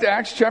 Go back to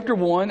Acts chapter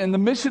 1, and the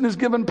mission is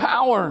given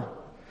power.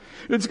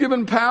 It's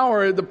given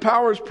power. The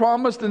power is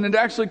promised, and it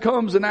actually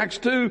comes in Acts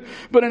 2.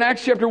 But in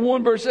Acts chapter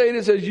 1, verse 8,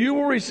 it says, "You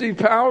will receive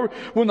power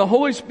when the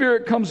Holy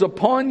Spirit comes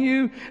upon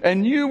you,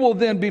 and you will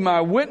then be my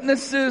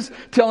witnesses,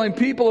 telling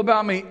people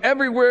about me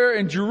everywhere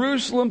in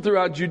Jerusalem,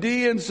 throughout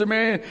Judea and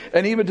Samaria,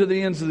 and even to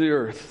the ends of the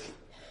earth."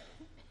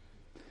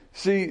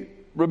 See,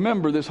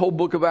 remember, this whole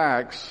book of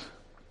Acts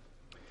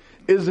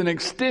is an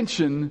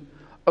extension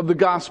of the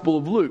Gospel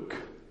of Luke.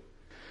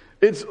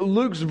 It's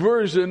Luke's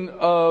version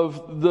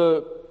of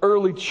the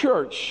early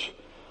church.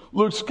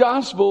 Luke's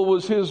gospel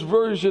was his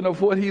version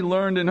of what he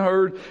learned and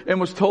heard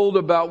and was told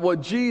about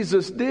what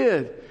Jesus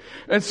did.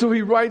 And so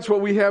he writes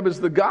what we have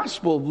as the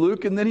Gospel of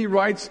Luke, and then he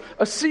writes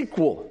a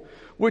sequel,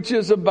 which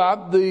is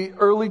about the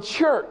early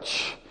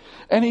church.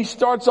 And he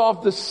starts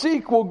off the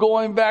sequel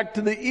going back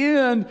to the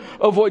end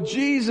of what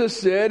Jesus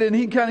said, and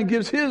he kind of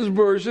gives his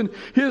version,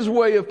 his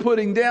way of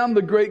putting down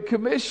the Great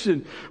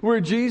Commission, where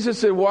Jesus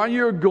said, while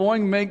you're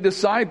going, make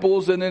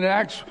disciples. And in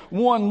Acts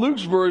 1,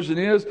 Luke's version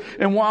is,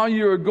 and while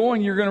you're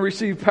going, you're going to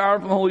receive power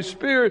from the Holy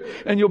Spirit,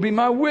 and you'll be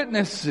my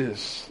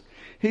witnesses.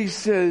 He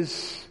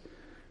says,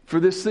 for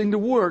this thing to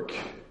work,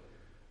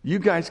 you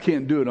guys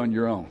can't do it on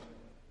your own.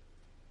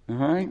 All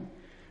right?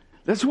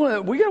 That's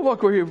one. We got to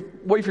walk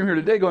away from here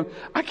today going,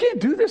 I can't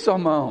do this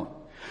on my own.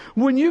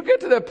 When you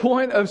get to that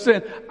point of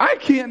saying, I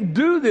can't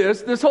do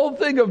this whole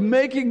thing of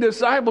making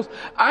disciples,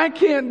 I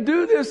can't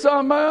do this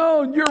on my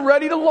own, you're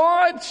ready to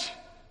launch.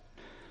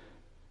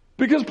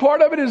 Because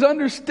part of it is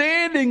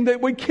understanding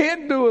that we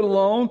can't do it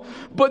alone,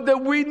 but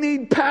that we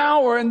need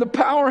power, and the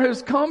power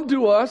has come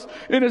to us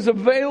and is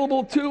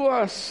available to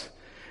us.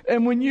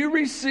 And when you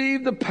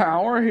receive the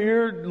power,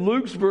 here,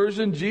 Luke's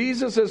version,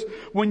 Jesus says,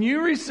 when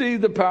you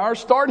receive the power,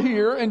 start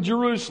here in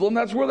Jerusalem,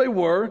 that's where they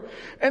were,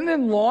 and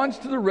then launch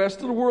to the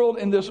rest of the world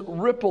in this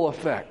ripple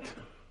effect.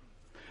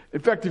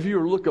 In fact, if you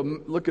were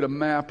look at a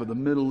map of the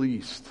Middle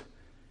East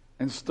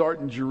and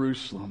start in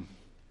Jerusalem,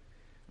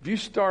 if you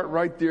start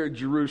right there at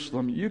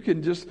Jerusalem, you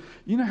can just,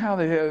 you know how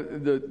they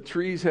have, the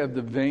trees have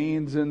the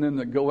veins in them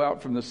that go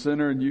out from the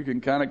center, and you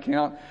can kind of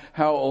count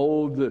how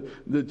old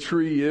the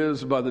tree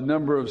is by the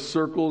number of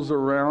circles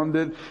around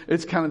it.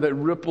 It's kind of that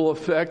ripple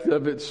effect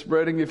of it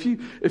spreading. If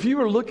you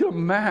were to look at a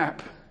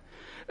map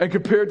and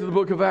compare it to the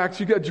book of Acts,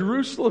 you got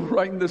Jerusalem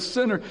right in the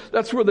center.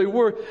 That's where they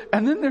were.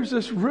 And then there's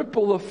this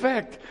ripple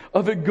effect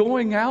of it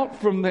going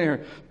out from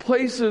there.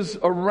 Places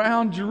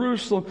around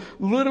Jerusalem,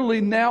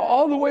 literally now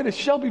all the way to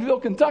Shelbyville,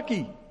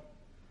 Kentucky,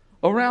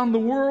 around the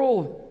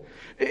world.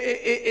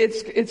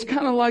 It's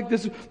kind of like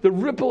this, the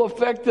ripple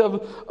effect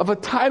of a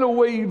tidal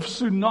wave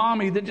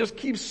tsunami that just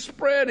keeps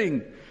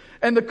spreading.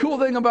 And the cool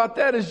thing about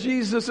that is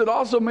Jesus had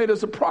also made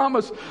us a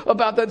promise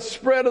about that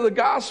spread of the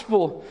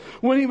gospel.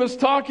 When he was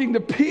talking to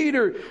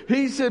Peter,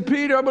 he said,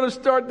 Peter, I'm going to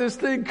start this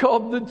thing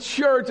called the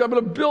church. I'm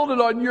going to build it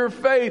on your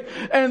faith,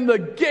 and the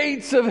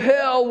gates of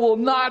hell will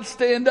not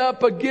stand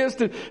up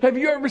against it. Have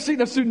you ever seen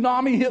a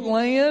tsunami hit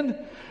land?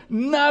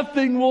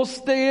 Nothing will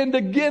stand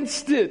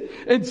against it.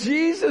 And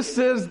Jesus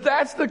says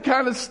that's the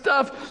kind of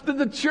stuff that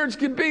the church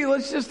can be.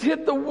 Let's just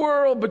hit the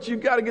world, but you've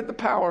got to get the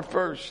power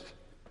first.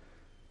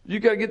 You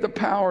got to get the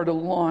power to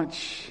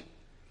launch.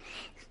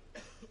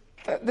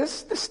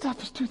 This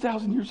stuff is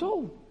 2,000 years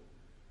old.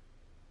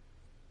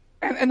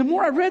 And the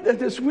more I read that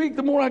this week,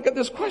 the more I got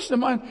this question in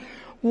mind.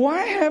 Why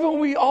haven't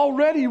we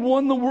already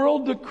won the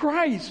world to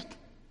Christ?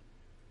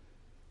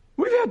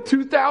 We've had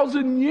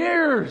 2,000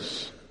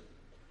 years.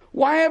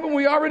 Why haven't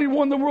we already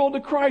won the world to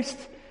Christ?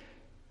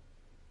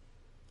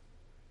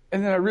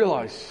 And then I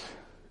realized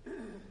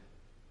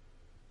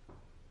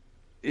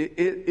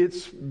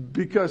it's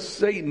because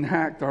Satan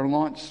hacked our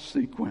launch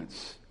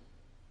sequence.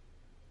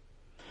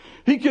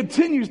 He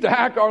continues to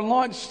hack our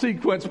launch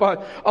sequence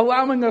by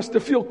allowing us to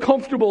feel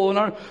comfortable in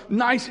our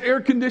nice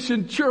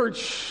air-conditioned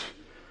church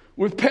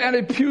with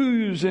padded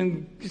pews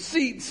and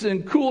seats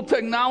and cool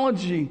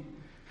technology.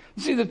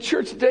 See, the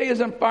church today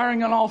isn't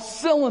firing on all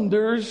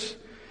cylinders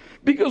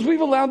because we've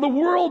allowed the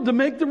world to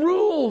make the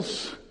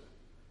rules.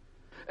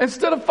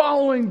 Instead of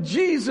following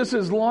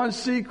Jesus' launch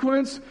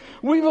sequence,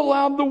 we've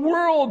allowed the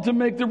world to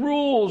make the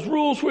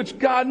rules which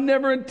God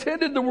never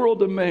intended the world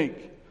to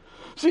make.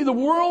 See, the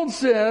world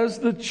says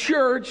the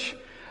church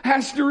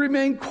has to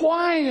remain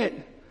quiet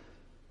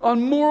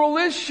on moral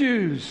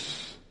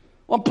issues,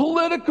 on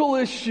political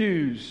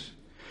issues.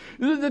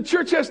 The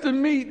church has to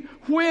meet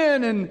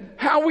when and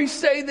how we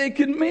say they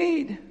can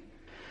meet.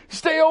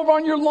 Stay over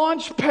on your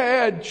launch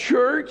pad,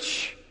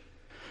 church.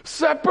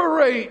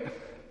 Separate.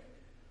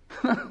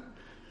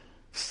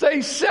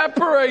 Stay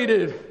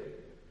separated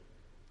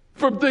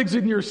from things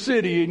in your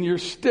city, in your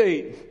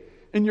state,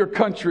 in your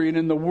country, and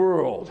in the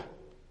world.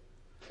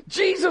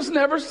 Jesus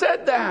never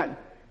said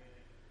that.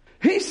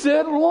 He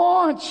said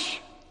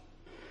launch.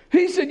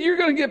 He said you're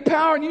going to get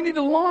power and you need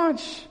to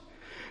launch.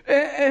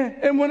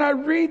 And when I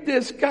read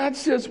this, God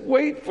says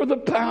wait for the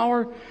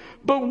power,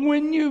 but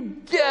when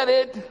you get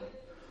it,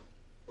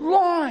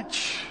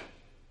 launch.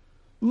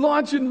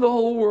 Launch into the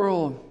whole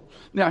world.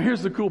 Now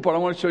here's the cool part. I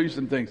want to show you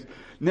some things.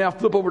 Now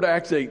flip over to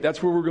Acts 8.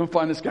 That's where we're going to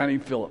find this guy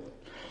named Philip.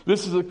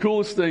 This is the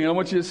coolest thing. I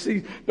want you to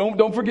see.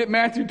 Don't forget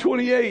Matthew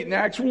 28 and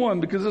Acts 1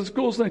 because it's the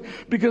coolest thing.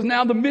 Because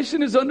now the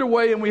mission is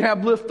underway and we have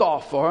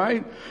liftoff, all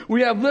right?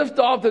 We have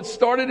liftoff that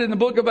started in the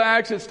book of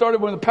Acts. It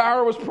started when the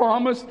power was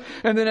promised.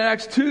 And then in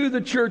Acts 2,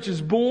 the church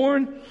is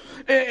born.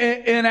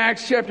 In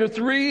Acts chapter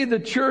 3, the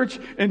church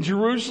in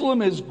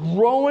Jerusalem is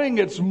growing.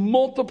 It's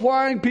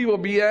multiplying. People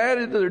be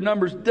added to their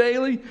numbers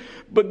daily.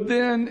 But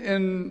then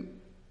in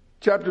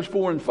chapters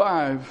 4 and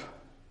 5,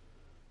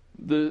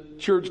 the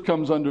church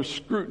comes under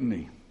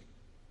scrutiny.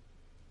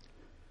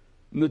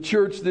 And the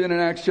church then in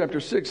Acts chapter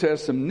 6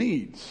 has some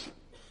needs.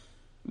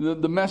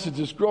 The message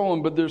is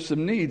growing, but there's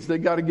some needs. They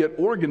got to get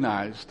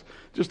organized.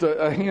 Just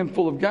a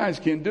handful of guys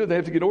can't do it. They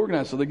have to get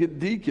organized. So they get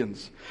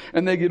deacons.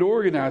 And they get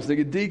organized. They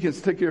get deacons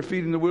to take care of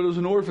feeding the widows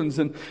and orphans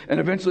and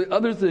eventually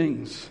other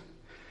things.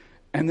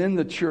 And then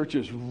the church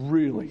is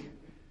really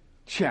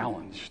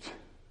challenged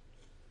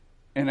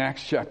in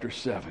Acts chapter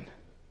 7.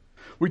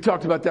 We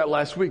talked about that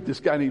last week. This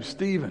guy named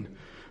Stephen,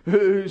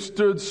 who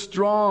stood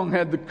strong,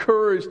 had the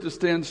courage to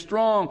stand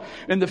strong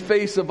in the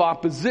face of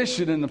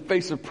opposition, in the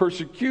face of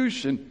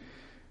persecution.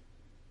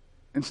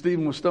 And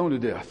Stephen was stoned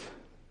to death.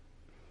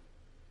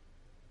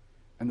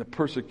 And the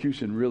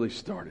persecution really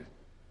started.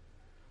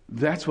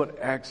 That's what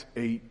Acts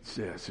 8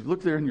 says. If you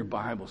look there in your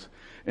Bibles,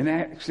 in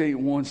Acts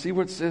 8:1, see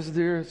what it says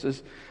there? It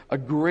says, a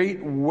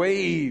great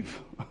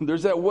wave.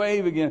 There's that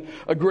wave again.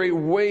 A great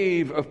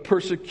wave of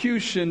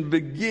persecution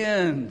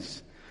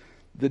begins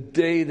the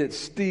day that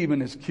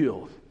Stephen is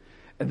killed.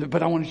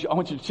 But I want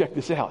you to check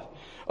this out.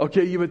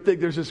 Okay, you would think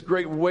there's this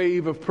great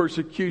wave of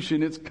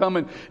persecution. It's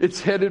coming.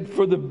 It's headed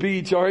for the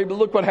beach. All right, but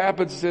look what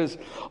happens. It says,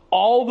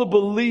 all the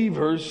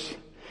believers,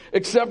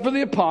 except for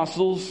the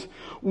apostles,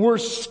 were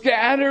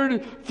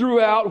scattered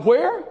throughout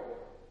where?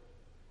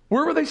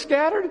 Where were they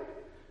scattered?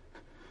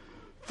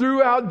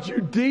 Throughout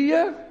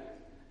Judea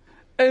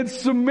and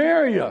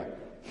Samaria.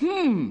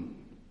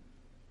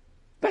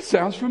 That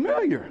sounds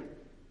familiar.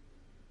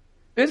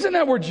 Isn't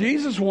that where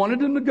Jesus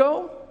wanted them to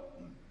go?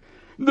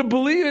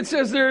 It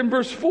says there in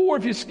verse 4,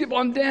 if you skip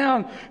on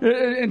down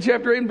in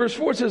chapter 8 and verse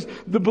 4, it says,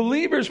 the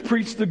believers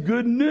preached the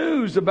good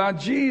news about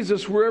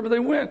Jesus wherever they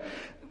went.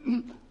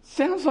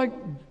 Sounds like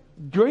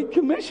Great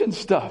Commission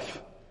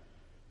stuff.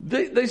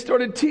 They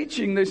started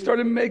teaching. They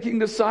started making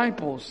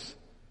disciples.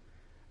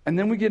 And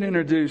then we get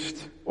introduced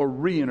or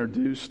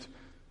reintroduced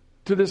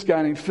to this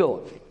guy named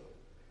Philip.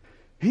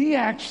 He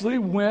actually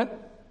went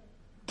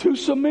to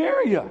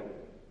Samaria.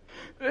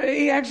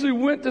 He actually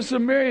went to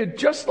Samaria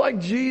just like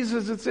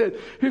Jesus had said.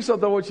 Here's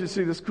something I want you to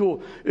see that's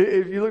cool.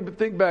 If you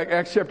think back,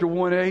 Acts chapter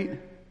 1:8,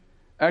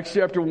 Acts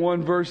chapter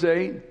 1 verse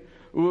 8.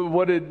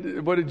 What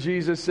did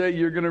Jesus say?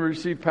 You're going to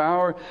receive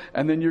power,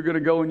 and then you're going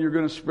to go and you're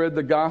going to spread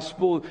the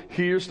gospel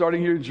here,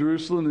 starting here in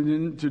Jerusalem and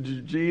then to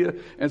Judea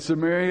and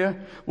Samaria.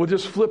 Well,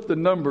 just flip the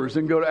numbers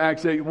and go to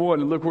Acts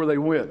 8:1 and look where they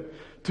went.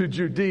 To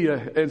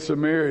Judea and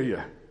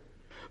Samaria.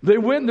 They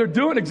went and they're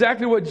doing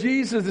exactly what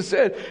Jesus has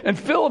said. And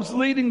Philip's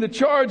leading the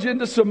charge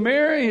into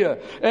Samaria.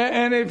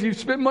 And if you've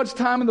spent much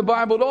time in the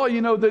Bible at all, you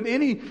know that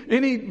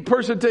any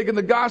person taking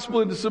the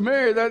gospel into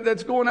Samaria,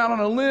 that's going out on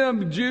a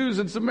limb, Jews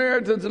and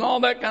Samaritans and all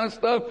that kind of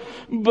stuff.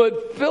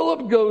 But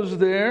Philip goes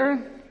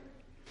there,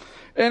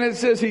 and it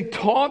says he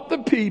taught the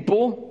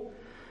people,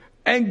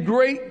 and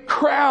great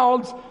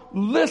crowds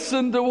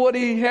listened to what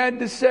he had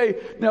to say.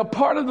 Now,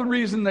 part of the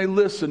reason they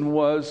listened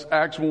was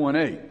Acts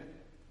 1:8.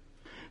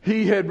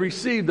 He had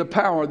received the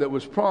power that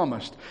was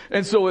promised.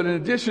 And so in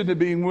addition to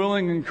being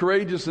willing and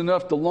courageous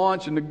enough to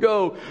launch and to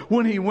go,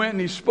 when he went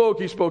and he spoke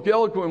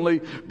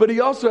eloquently, but he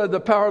also had the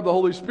power of the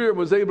Holy Spirit,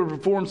 was able to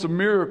perform some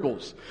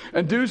miracles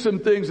and do some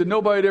things that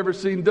nobody had ever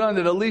seen done,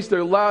 that at least they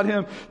allowed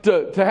him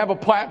to have a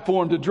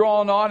platform, to draw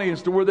an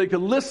audience to where they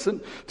could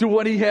listen to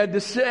what he had to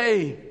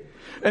say.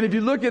 And if you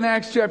look in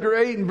Acts chapter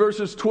 8 and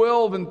verses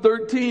 12 and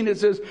 13, it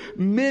says,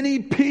 many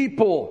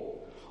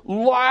people,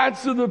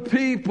 lots of the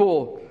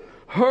people,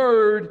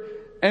 heard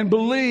and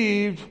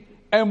believed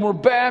and were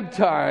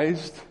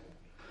baptized.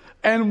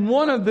 And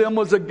one of them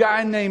was a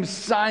guy named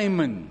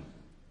Simon.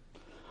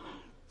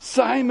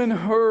 Simon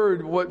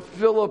heard what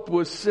Philip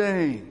was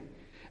saying,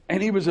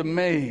 and he was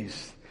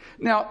amazed.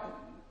 Now,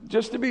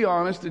 just to be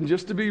honest and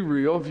just to be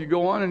real, if you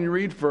go on and you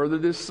read further,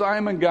 this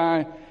Simon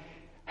guy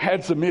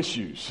had some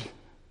issues.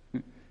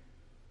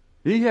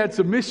 He had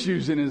some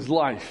issues in his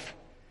life.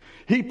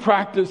 He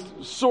practiced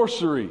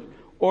sorcery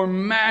or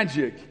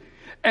magic.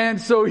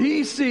 And so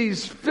he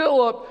sees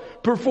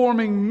Philip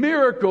performing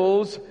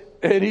miracles,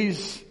 and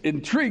he's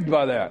intrigued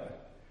by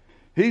that.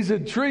 He's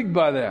intrigued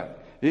by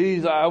that.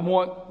 I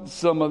want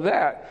some of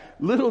that.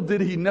 Little did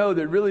he know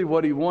that really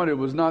what he wanted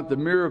was not the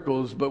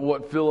miracles, but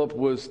what Philip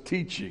was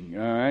teaching.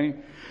 All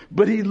right.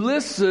 But he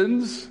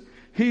listens,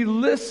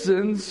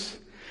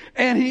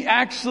 and he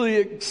actually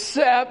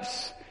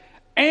accepts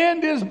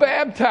and is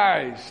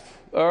baptized.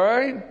 All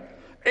right.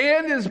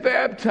 And is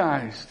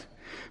baptized.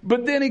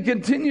 But then he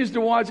continues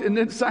to watch, and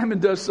then Simon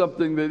does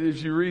something that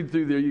as you read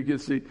through there, you can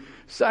see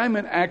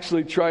Simon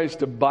actually tries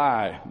to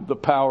buy the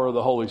power of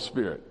the Holy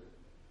Spirit.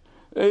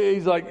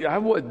 He's like, I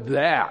want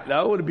that.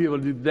 I want to be able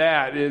to do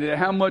that. And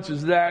how much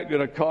is that going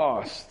to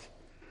cost?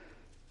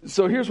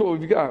 So here's what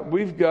we've got.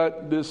 We've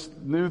got this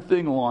new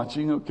thing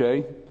launching,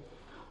 okay?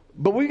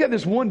 But we got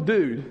this one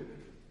dude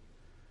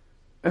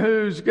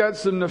who's got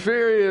some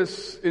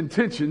nefarious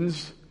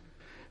intentions,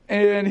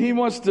 and he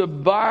wants to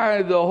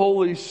buy the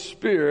Holy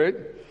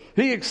Spirit.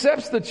 He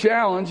accepts the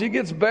challenge. He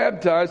gets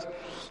baptized,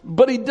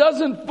 but he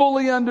doesn't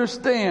fully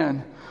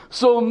understand.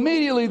 So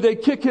immediately they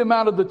kick him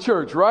out of the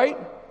church, right?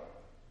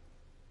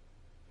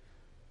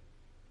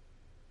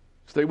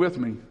 Stay with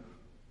me.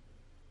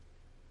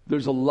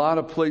 There's a lot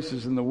of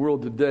places in the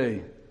world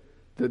today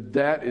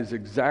that is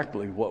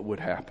exactly what would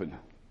happen.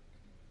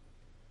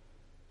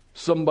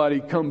 Somebody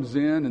comes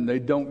in and they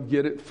don't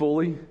get it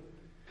fully.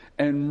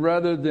 And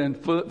rather than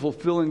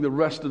fulfilling the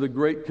rest of the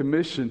Great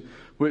Commission,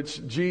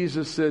 which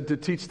Jesus said to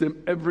teach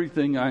them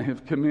everything I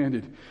have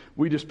commanded,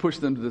 we just push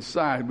them to the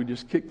side. We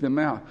just kick them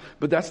out.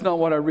 But that's not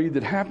what I read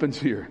that happens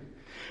here.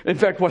 In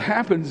fact, what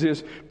happens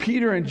is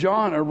Peter and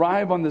John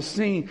arrive on the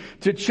scene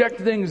to check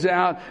things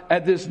out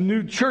at this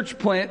new church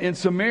plant in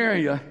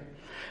Samaria.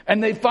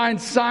 And they find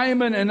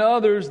Simon and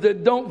others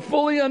that don't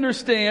fully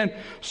understand.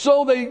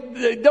 So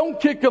they don't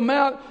kick them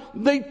out.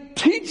 They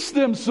teach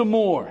them some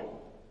more.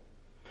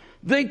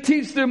 They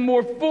teach them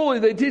more fully.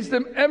 They teach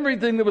them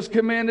everything that was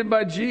commanded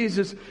by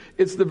Jesus.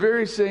 It's the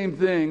very same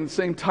thing,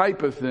 same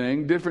type of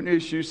thing, different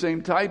issue,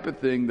 same type of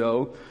thing,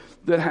 though,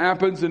 that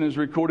happens and is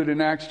recorded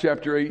in Acts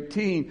chapter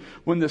 18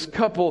 when this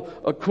couple,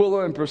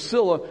 Aquila and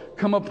Priscilla,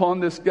 come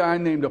upon this guy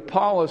named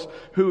Apollos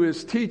who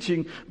is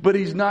teaching, but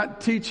he's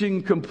not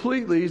teaching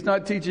completely. He's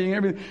not teaching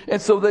everything.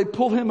 And so they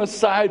pull him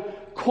aside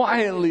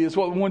quietly, is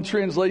what one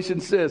translation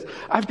says.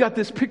 I've got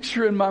this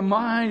picture in my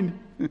mind.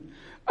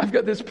 I've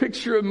got this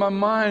picture in my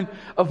mind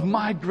of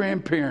my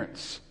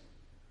grandparents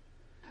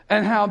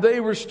and how they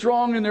were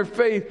strong in their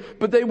faith,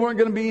 but they weren't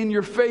going to be in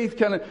your faith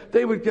kind of.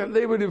 They would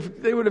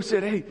have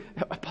said, "Hey,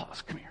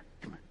 Apollos, come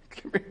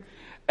here.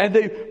 And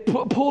they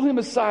pulled him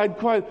aside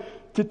quiet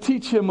to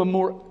teach him a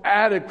more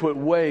adequate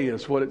way,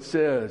 is what it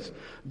says.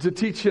 To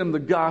teach him the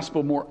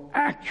gospel more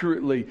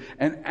accurately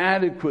and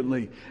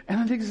adequately. And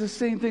I think it's the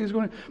same thing as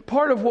going on.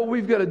 Part of what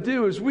we've got to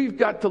do is we've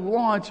got to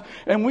launch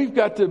and we've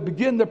got to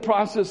begin the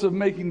process of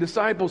making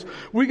disciples.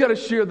 We've got to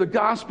share the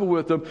gospel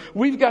with them.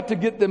 We've got to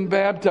get them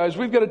baptized.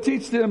 We've got to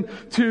teach them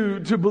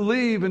to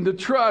believe and to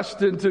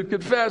trust and to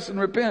confess and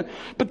repent.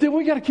 But then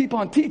we got to keep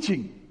on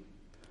teaching.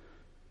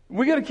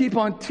 We got to keep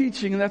on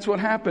teaching, and that's what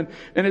happened.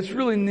 And it's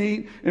really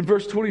neat. In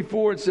verse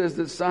 24, it says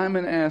that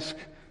Simon asked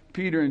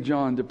Peter and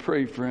John to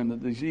pray for him,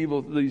 that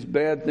these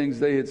bad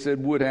things they had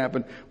said would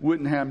happen,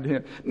 wouldn't happen to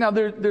him. Now,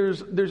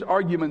 there's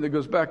argument that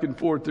goes back and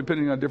forth,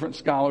 depending on different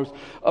scholars,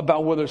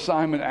 about whether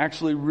Simon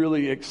actually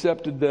really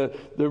accepted the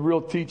real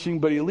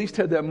teaching, but he at least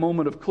had that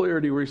moment of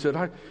clarity where he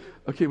said,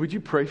 okay, would you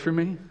pray for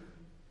me?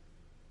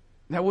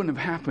 That wouldn't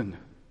have happened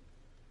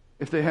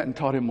if they hadn't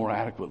taught him more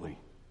adequately.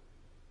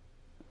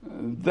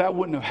 That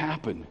wouldn't have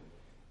happened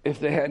if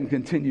they hadn't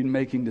continued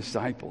making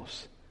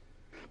disciples.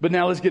 But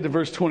now let's get to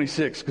verse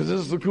 26, because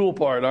this is the cool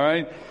part, all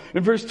right?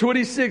 In verse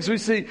 26, we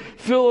see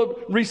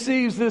Philip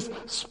receives this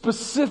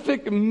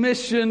specific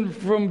mission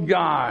from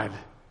God.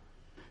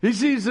 He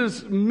sees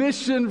this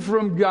mission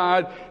from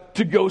God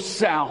to go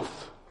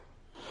south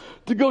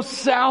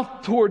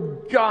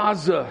toward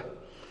Gaza.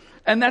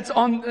 And that's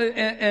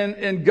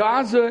and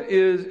Gaza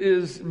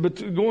is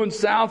going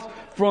south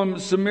from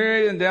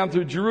Samaria and down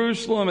through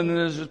Jerusalem, and then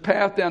there's this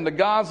path down to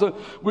Gaza,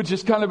 which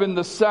is kind of in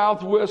the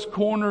southwest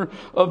corner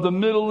of the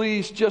Middle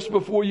East, just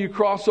before you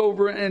cross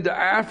over into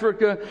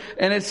Africa.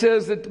 And it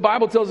says that the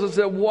Bible tells us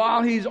that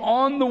while he's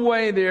on the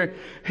way there,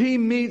 he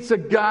meets a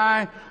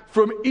guy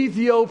from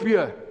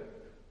Ethiopia.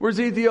 Where's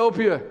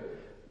Ethiopia?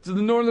 It's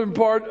the northern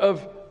part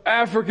of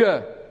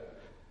Africa.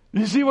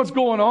 You see what's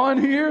going on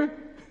here?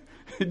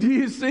 Do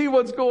you see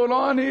what's going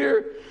on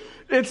here?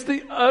 It's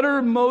the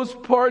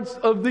uttermost parts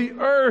of the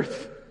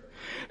earth.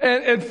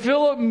 And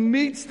Philip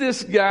meets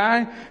this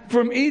guy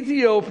from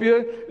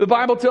Ethiopia. The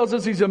Bible tells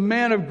us he's a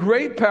man of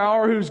great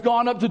power who's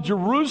gone up to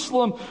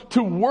Jerusalem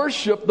to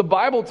worship. The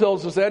Bible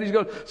tells us that.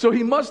 So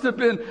he must have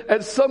been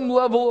at some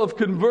level of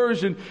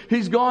conversion.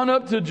 He's gone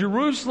up to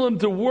Jerusalem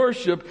to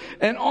worship.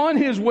 And on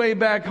his way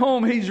back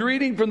home, he's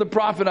reading from the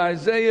prophet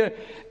Isaiah,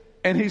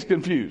 and he's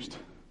confused.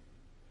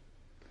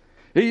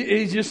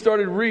 He just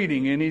started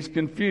reading and he's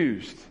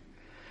confused.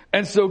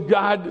 And so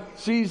God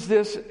sees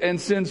this and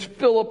sends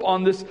Philip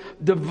on this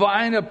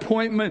divine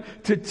appointment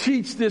to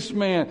teach this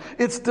man.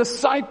 It's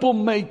disciple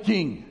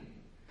making.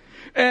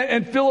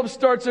 And Philip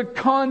starts a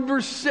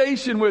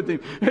conversation with him.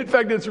 In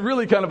fact, it's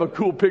really kind of a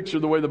cool picture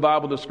the way the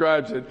Bible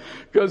describes it,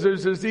 because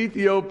there's this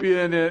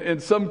Ethiopian in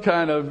some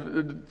kind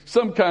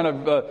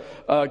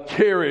of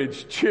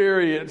carriage,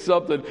 chariot,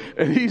 something,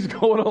 and he's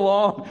going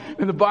along.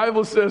 And the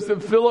Bible says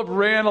that Philip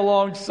ran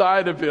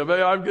alongside of him.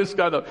 I've just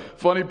got a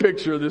funny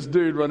picture of this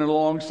dude running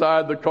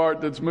alongside the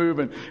cart that's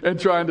moving and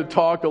trying to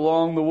talk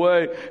along the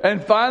way.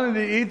 And finally,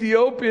 the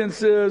Ethiopian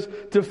says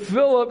to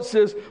Philip,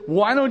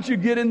 "Why don't you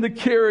get in the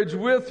carriage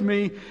with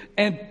me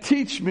and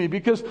teach me?"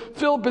 Because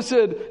Philip has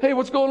said, "Hey,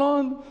 what's going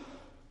on?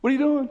 What are you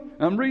doing?"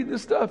 "I'm reading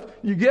this stuff."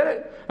 "You get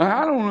it?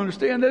 I don't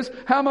understand this.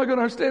 How am I going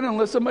to understand it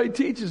unless somebody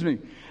teaches me?"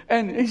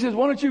 And he says,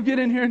 "Why don't you get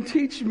in here and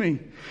teach me?"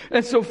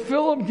 And so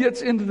Philip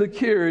gets into the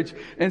carriage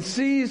and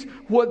sees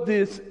what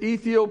this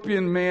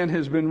Ethiopian man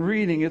has been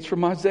reading. It's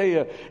from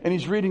Isaiah, and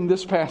he's reading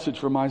this passage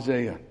from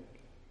Isaiah.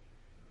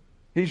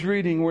 He's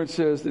reading where it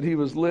says that he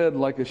was led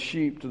like a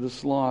sheep to the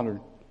slaughter.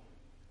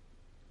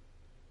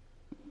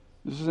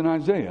 This is in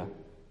Isaiah,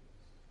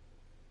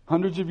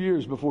 hundreds of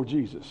years before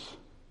Jesus.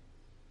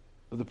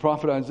 But the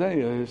prophet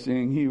Isaiah is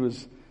saying he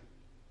was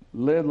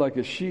led like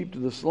a sheep to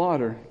the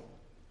slaughter.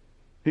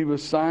 He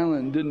was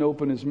silent and didn't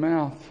open his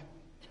mouth.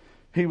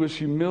 He was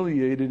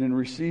humiliated and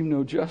received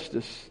no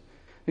justice.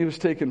 He was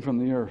taken from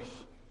the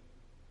earth.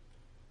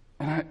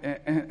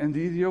 And the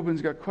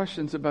Ethiopians got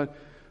questions about,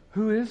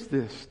 who is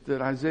this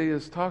that Isaiah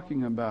is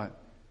talking about?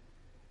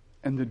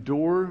 And the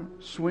door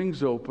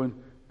swings open,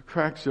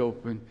 cracks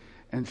open,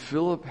 and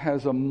Philip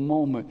has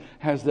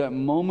that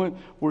moment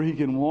where he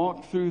can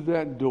walk through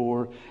that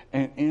door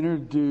and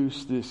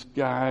introduce this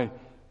guy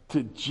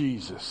to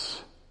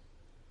Jesus.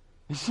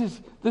 He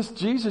says, this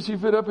Jesus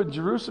you've been up in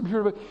Jerusalem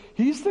here, but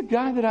he's the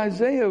guy that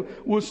Isaiah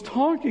was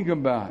talking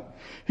about.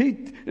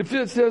 It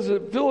says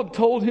that Philip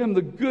told him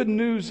the good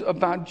news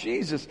about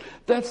Jesus.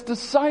 That's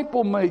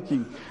disciple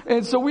making.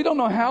 And so we don't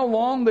know how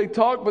long they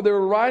talked, but they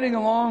were riding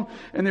along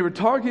and they were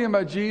talking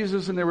about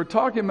Jesus and they were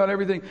talking about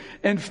everything.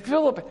 And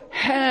Philip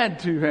had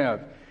to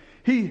have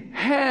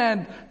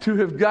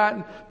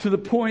gotten to the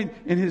point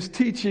in his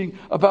teaching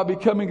about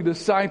becoming a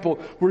disciple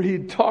where he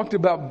talked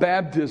about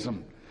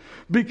baptism.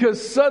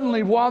 Because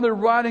suddenly, while they're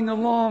riding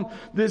along,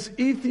 this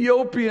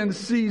Ethiopian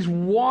sees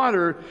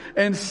water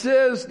and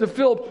says to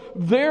Philip,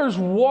 there's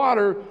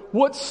water.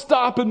 What's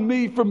stopping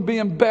me from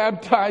being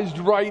baptized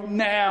right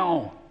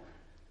now?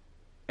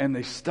 And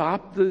they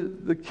stop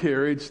the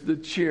carriage, the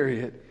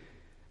chariot,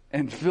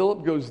 and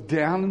Philip goes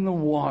down in the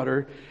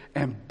water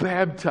and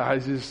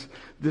baptizes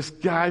this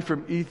guy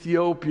from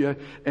Ethiopia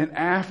and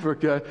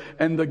Africa,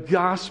 and the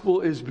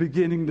gospel is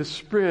beginning to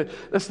spread.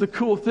 That's the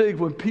cool thing.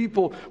 When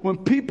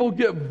people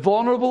get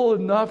vulnerable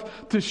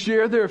enough to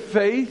share their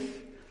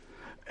faith,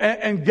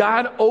 and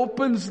God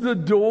opens the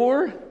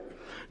door.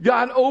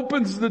 Philip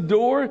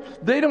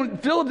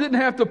didn't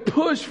have to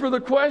push for the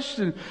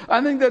question.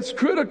 I think that's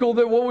critical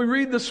that when we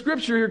read the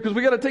scripture here, because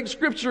we got to take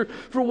scripture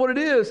for what it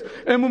is.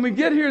 And when we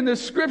get here in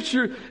this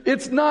scripture,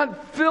 it's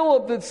not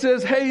Philip that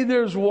says, hey,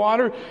 there's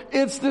water.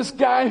 It's this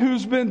guy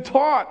who's been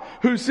taught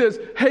who says,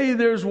 hey,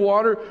 there's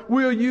water.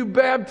 Will you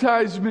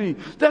baptize me?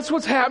 That's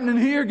what's happening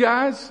here,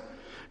 guys.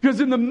 Because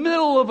in the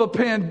middle of a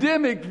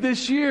pandemic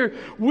this year,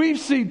 we've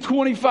seen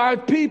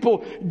 25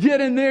 people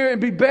get in there and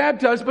be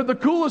baptized. But the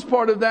coolest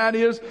part of that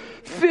is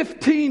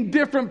 15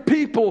 different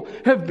people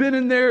have been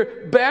in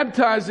there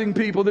baptizing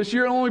people this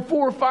year. And only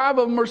 4 or 5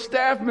 of them are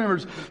staff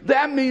members.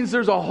 That means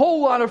there's a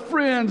whole lot of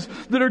friends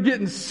that are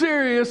getting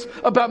serious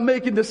about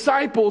making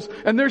disciples.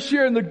 And they're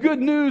sharing the good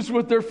news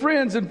with their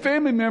friends and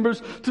family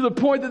members to the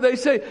point that they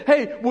say,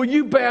 hey, will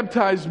you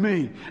baptize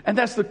me? And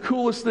that's the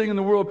coolest thing in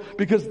the world,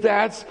 because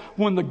that's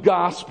when the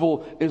gospel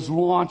is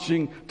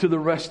launching to the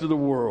rest of the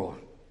world.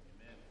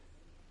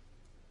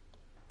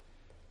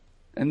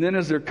 And then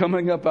as they're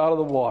coming up out of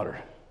the water,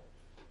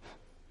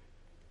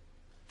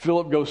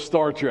 Philip goes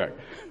Star Trek.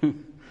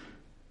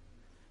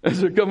 As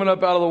they're coming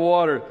up out of the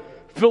water,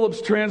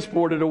 Philip's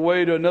transported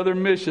away to another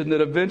mission that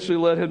eventually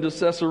led him to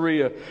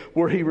Caesarea,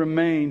 where he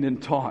remained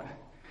and taught.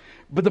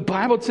 But the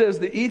Bible says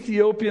the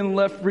Ethiopian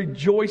left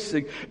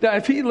rejoicing. Now,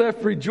 if he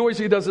left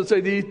rejoicing, it doesn't say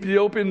the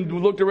Ethiopian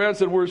looked around and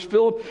said, where's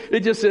Philip?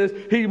 It just says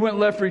he went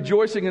left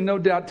rejoicing and no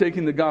doubt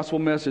taking the gospel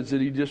message that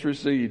he just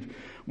received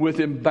with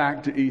him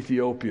back to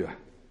Ethiopia.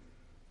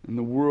 And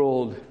the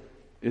world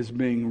is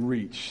being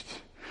reached.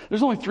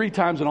 There's only 3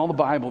 times in all the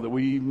Bible that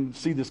we even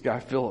see this guy,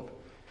 Philip.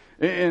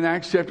 In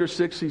Acts chapter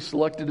 6, he's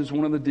selected as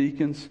one of the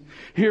deacons.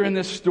 Here in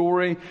this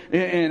story,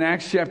 in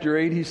Acts chapter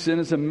 8, he's sent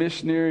as a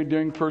missionary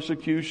during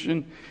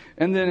persecution.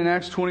 And then in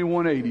Acts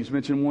 21:8, he's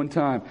mentioned one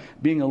time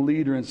being a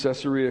leader in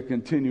Caesarea,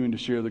 continuing to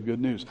share the good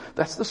news.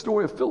 That's the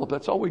story of Philip.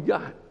 That's all we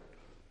got.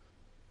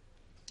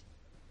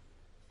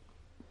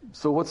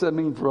 So what's that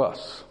mean for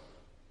us?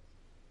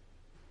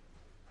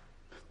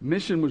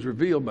 Mission was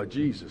revealed by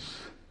Jesus.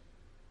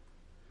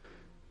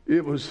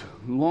 It was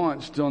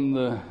launched on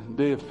the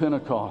day of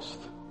Pentecost.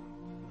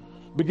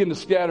 Began to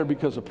scatter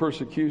because of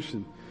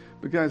persecution.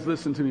 But guys,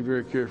 listen to me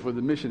very carefully.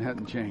 The mission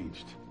hadn't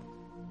changed.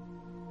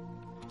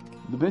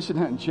 The mission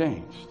hadn't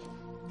changed.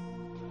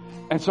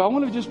 And so I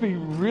want to just be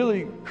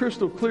really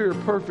crystal clear,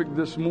 perfect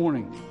this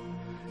morning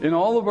in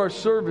all of our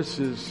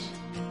services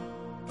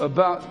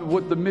about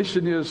what the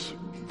mission is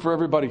for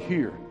everybody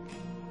here.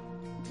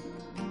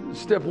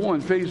 Step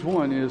 1, phase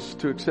 1 is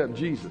to accept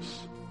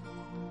Jesus.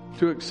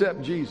 To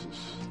accept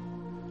Jesus.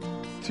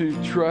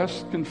 To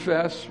trust,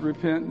 confess,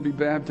 repent, and be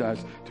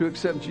baptized. To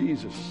accept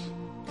Jesus.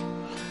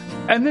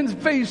 And then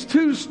phase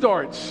 2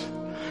 starts.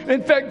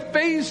 In fact,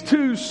 phase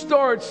 2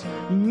 starts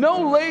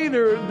no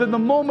later than the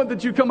moment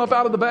that you come up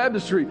out of the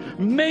baptistry.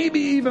 Maybe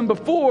even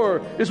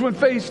before is when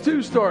phase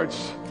 2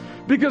 starts.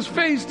 Because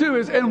phase 2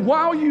 is, and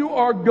while you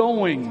are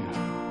going,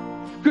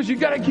 because you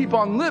got to keep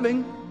on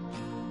living.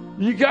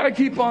 You got to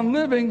keep on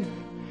living.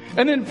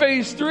 And then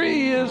phase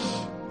 3 is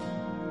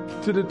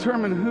to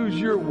determine who's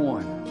your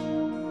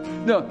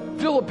one. Now,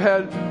 Philip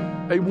had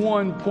a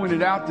one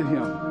pointed out to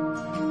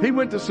him. He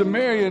went to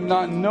Samaria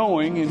not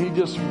knowing, and he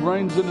just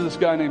runs into this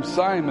guy named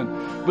Simon.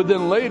 But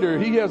then later,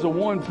 he has a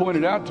one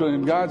pointed out to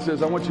him. God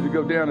says, I want you to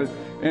go down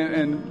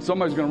and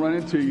somebody's going to run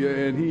into you.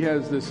 And he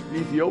has this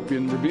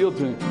Ethiopian revealed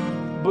to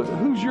him. But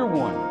who's your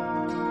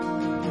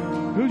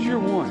one? Who's your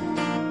one?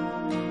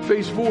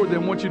 Phase 4,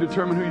 then once you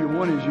determine who your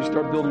one is, you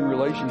start building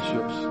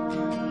relationships.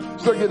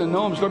 Start getting to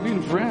know them, start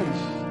being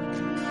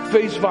friends.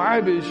 Phase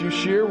 5 is you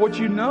share what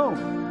you know.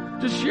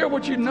 Just share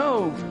what you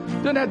know.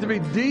 Doesn't have to be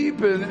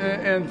deep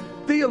and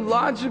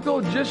theological.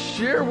 Just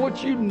share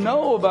what you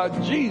know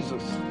about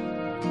Jesus,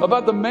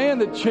 about the man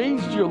that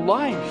changed your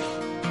life.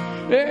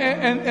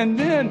 And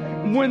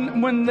then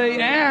when they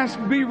ask,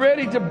 be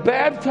ready to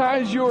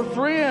baptize your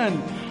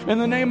friend in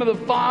the name of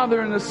the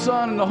Father and the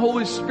Son and the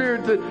Holy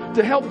Spirit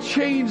to help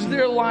change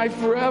their life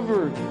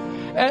forever.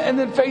 And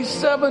then phase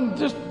 7,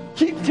 just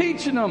keep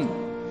teaching them.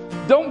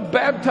 Don't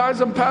baptize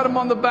them, pat them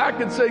on the back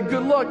and say,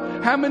 good luck.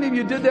 How many of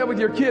you did that with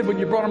your kid when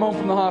you brought him home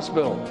from the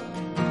hospital?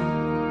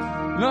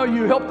 No,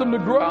 you helped them to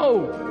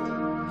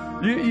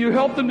grow. You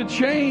helped them to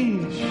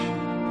change.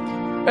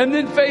 And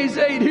then phase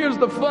 8, here's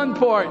the fun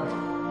part.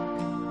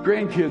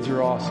 Grandkids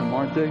are awesome,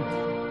 aren't they?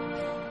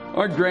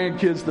 Aren't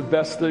grandkids the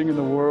best thing in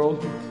the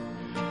world?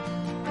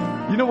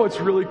 You know what's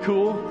really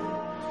cool?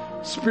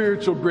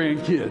 Spiritual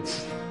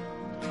grandkids.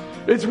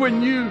 It's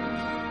when you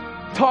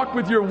talk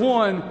with your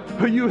one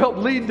who you help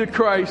lead to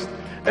Christ,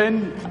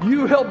 and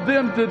you help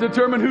them to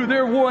determine who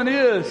their one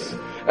is.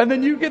 And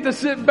then you get to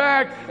sit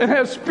back and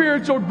have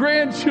spiritual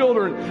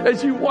grandchildren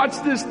as you watch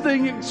this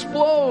thing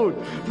explode.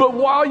 But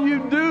while you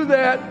do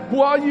that,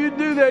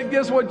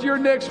 guess what your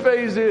next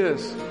phase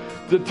is?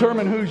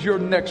 Determine who's your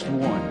next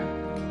one.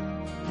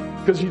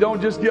 Because you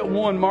don't just get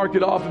one, mark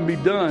it off and be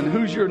done.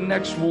 Who's your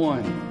next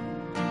one?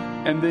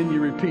 And then you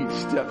repeat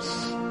steps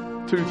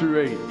 2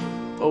 through 8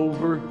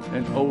 over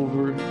and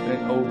over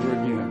and over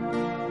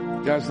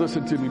again. Guys,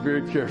 listen to me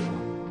very carefully.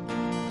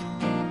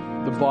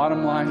 The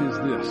bottom line is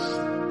this.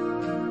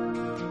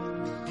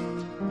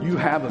 You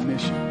have a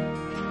mission.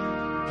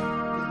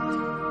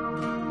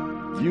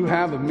 You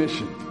have a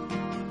mission.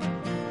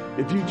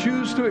 If you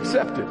choose to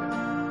accept it,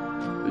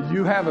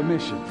 you have a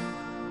mission.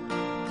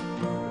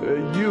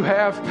 You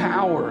have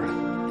power.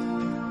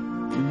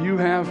 You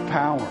have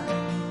power.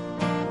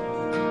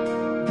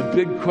 The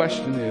big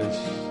question is,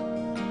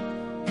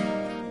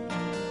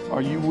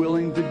 are you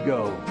willing to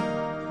go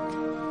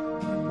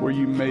where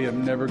you may have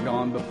never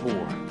gone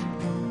before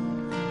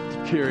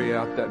to carry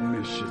out that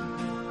mission?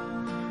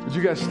 Would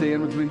you guys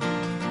stand with me?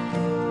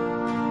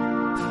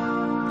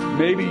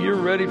 Maybe you're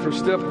ready for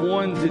step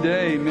 1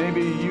 today.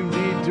 Maybe you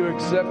need to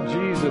accept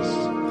Jesus.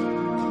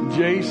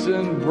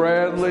 Jason,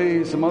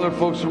 Bradley, some other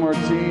folks from our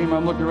team.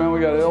 I'm looking around.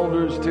 We got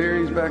elders.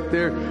 Terry's back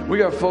there. We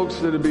got folks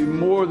that would be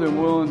more than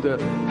willing to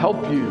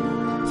help you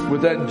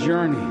with that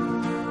journey.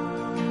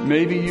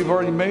 Maybe you've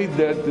already made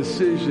that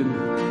decision.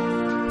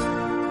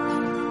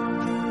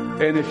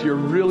 And if you're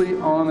really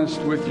honest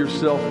with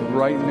yourself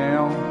right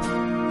now,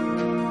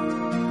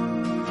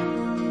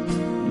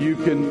 you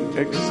can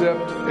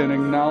accept and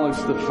acknowledge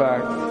the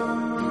fact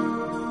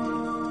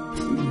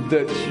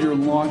that your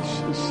launch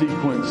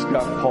sequence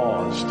got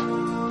paused.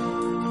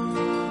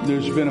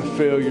 There's been a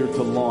failure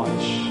to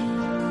launch,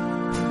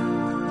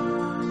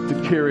 to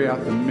carry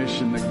out the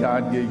mission that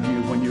God gave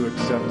you when you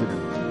accepted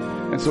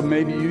Him. And so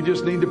maybe you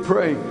just need to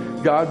pray,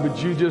 God, would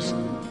you just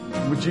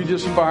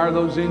fire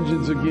those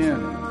engines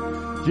again?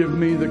 Give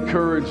me the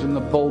courage and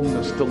the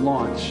boldness to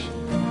launch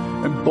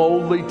and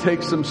boldly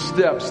take some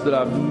steps that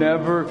I've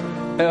never,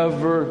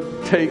 ever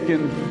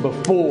taken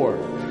before.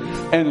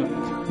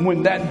 And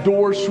when that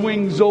door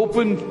swings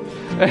open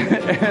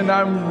and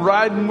I'm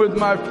riding with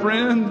my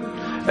friend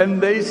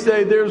and they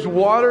say there's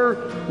water,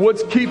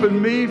 what's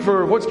keeping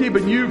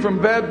you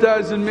from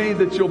baptizing me,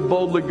 that you'll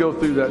boldly go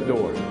through that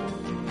door.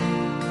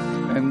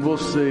 And we'll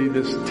see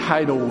this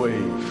tidal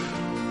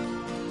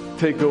wave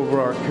take over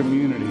our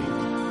community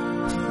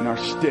and our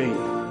state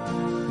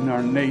and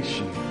our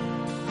nation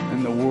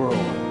and the world.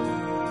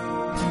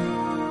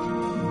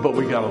 But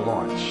we got to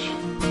launch.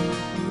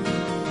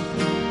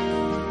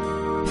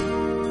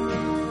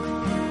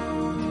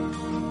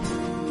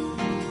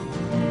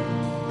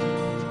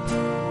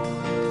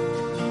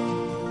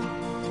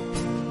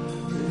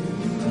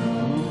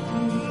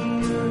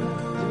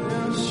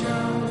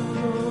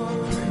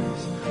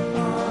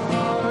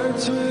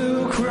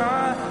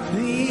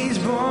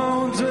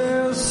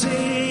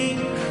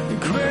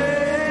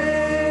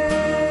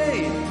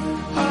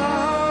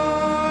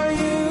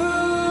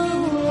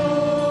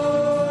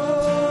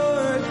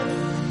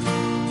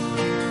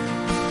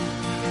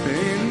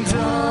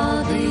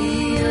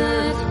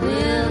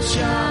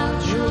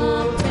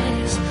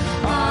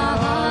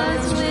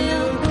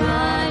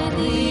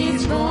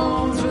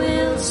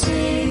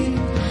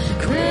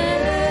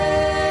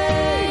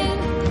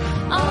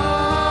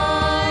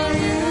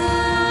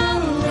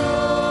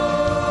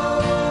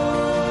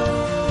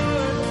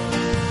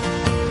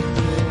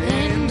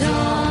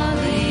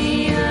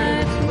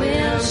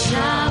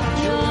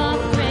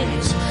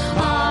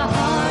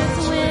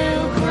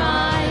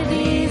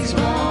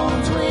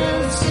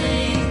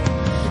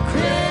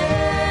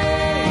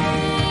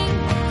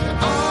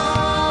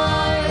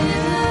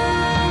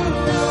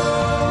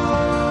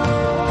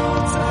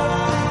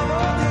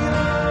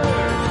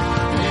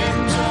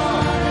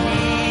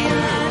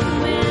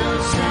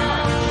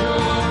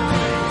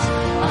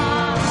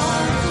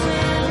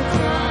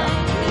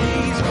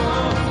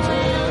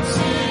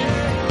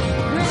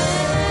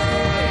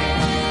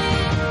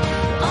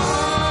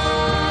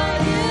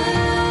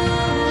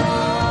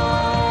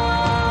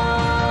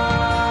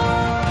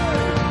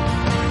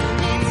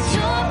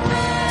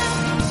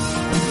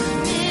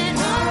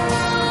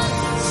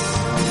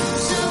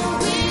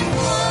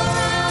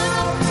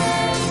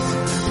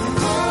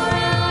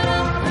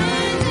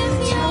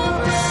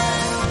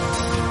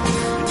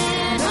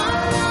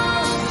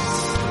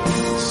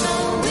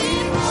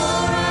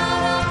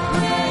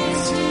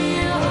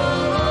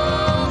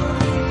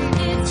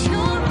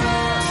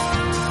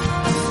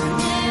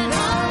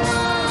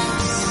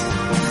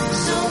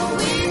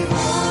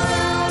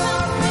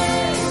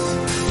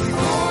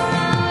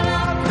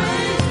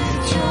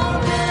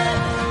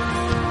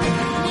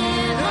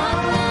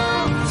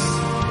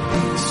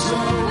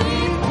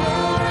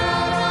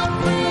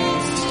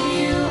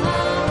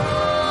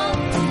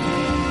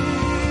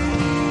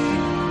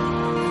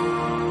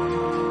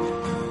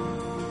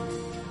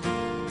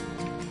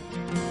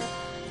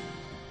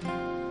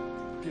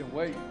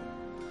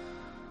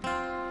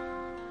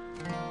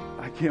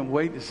 can't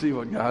wait to see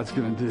what God's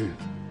going to do.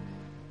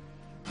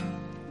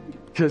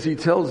 Because he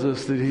tells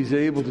us that he's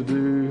able to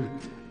do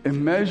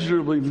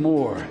immeasurably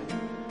more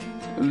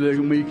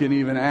than we can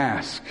even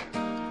ask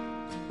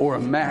or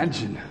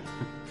imagine.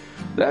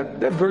 That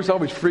verse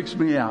always freaks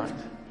me out.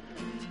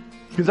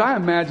 Because I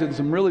imagine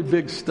some really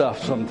big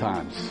stuff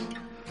sometimes.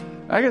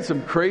 I get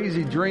some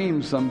crazy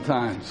dreams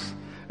sometimes.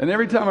 And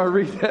every time I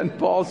read that, and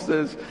Paul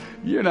says,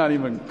 you're not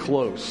even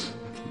close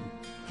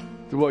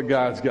to what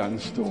God's got in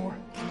store.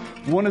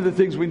 One of the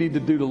things we need to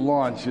do to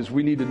launch is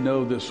we need to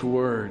know this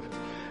word.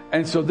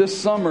 And so this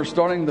summer,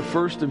 starting the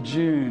 1st of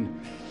June,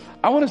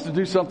 I want us to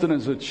do something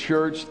as a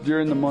church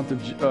during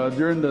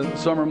the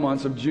summer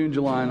months of June,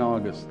 July, and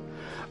August.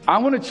 I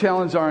want to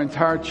challenge our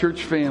entire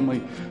church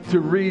family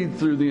to read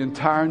through the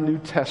entire New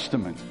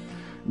Testament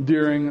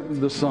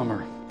during the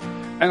summer.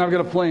 And I've got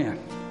a plan.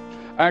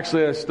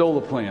 Actually, I stole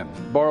the plan,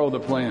 borrowed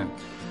the plan.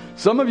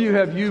 Some of you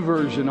have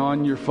YouVersion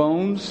on your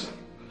phones.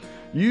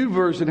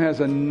 YouVersion has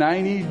a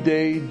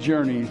 90-day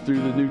journey through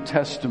the New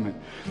Testament.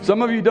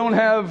 Some of you don't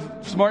have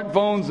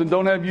smartphones and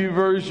don't have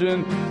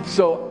YouVersion,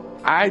 so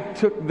I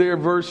took their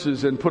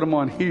verses and put them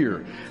on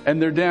here, and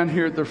they're down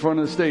here at the front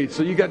of the stage.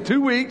 So you got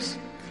 2 weeks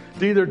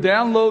to either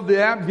download the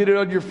app, get it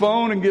on your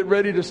phone, and get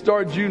ready to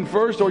start June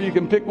 1st, or you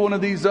can pick one of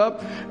these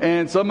up.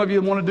 And some of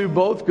you want to do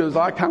both, because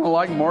I kind of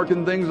like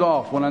marking things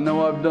off when I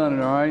know I've done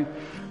it, all right?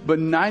 But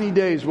 90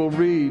 days we'll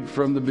read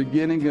from the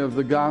beginning of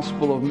the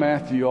Gospel of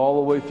Matthew all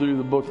the way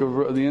through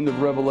the end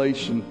of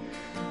Revelation.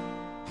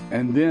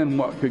 And then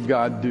what could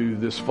God do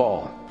this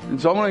fall? And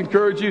so I want to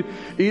encourage you,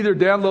 either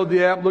download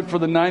the app, look for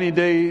the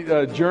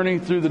 90-day journey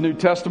through the New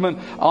Testament.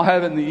 I'll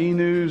have it in the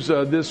e-news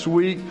this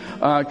week.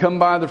 Come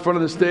by the front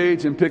of the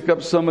stage and pick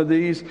up some of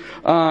these.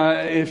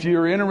 If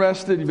you're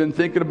interested, you've been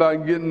thinking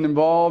about getting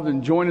involved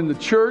and joining the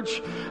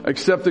church,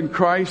 accepting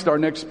Christ, our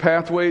next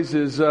Pathways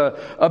is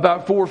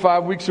about 4 or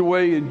 5 weeks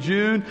away in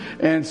June.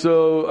 And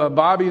so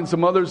Bobby and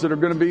some others that are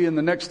going to be in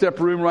the Next Step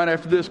room right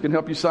after this can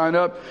help you sign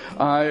up.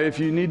 If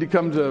you need to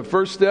come to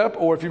First Step,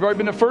 or if you've already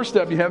been to First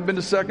Step, you haven't been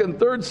to Second and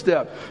Third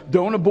Step,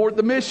 don't abort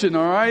the mission,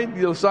 all right?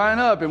 You'll sign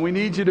up, and we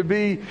need you to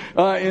be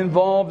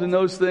involved in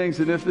those things.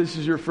 And if this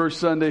is your first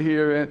Sunday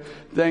here, and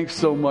thanks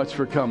so much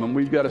for coming.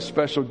 We've got a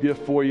special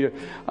gift for you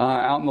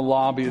out in the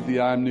lobby at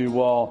the I'm New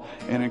Wall,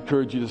 and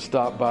encourage you to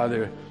stop by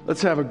there.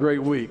 Let's have a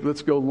great week.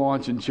 Let's go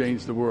launch and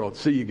change the world.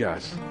 See you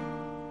guys.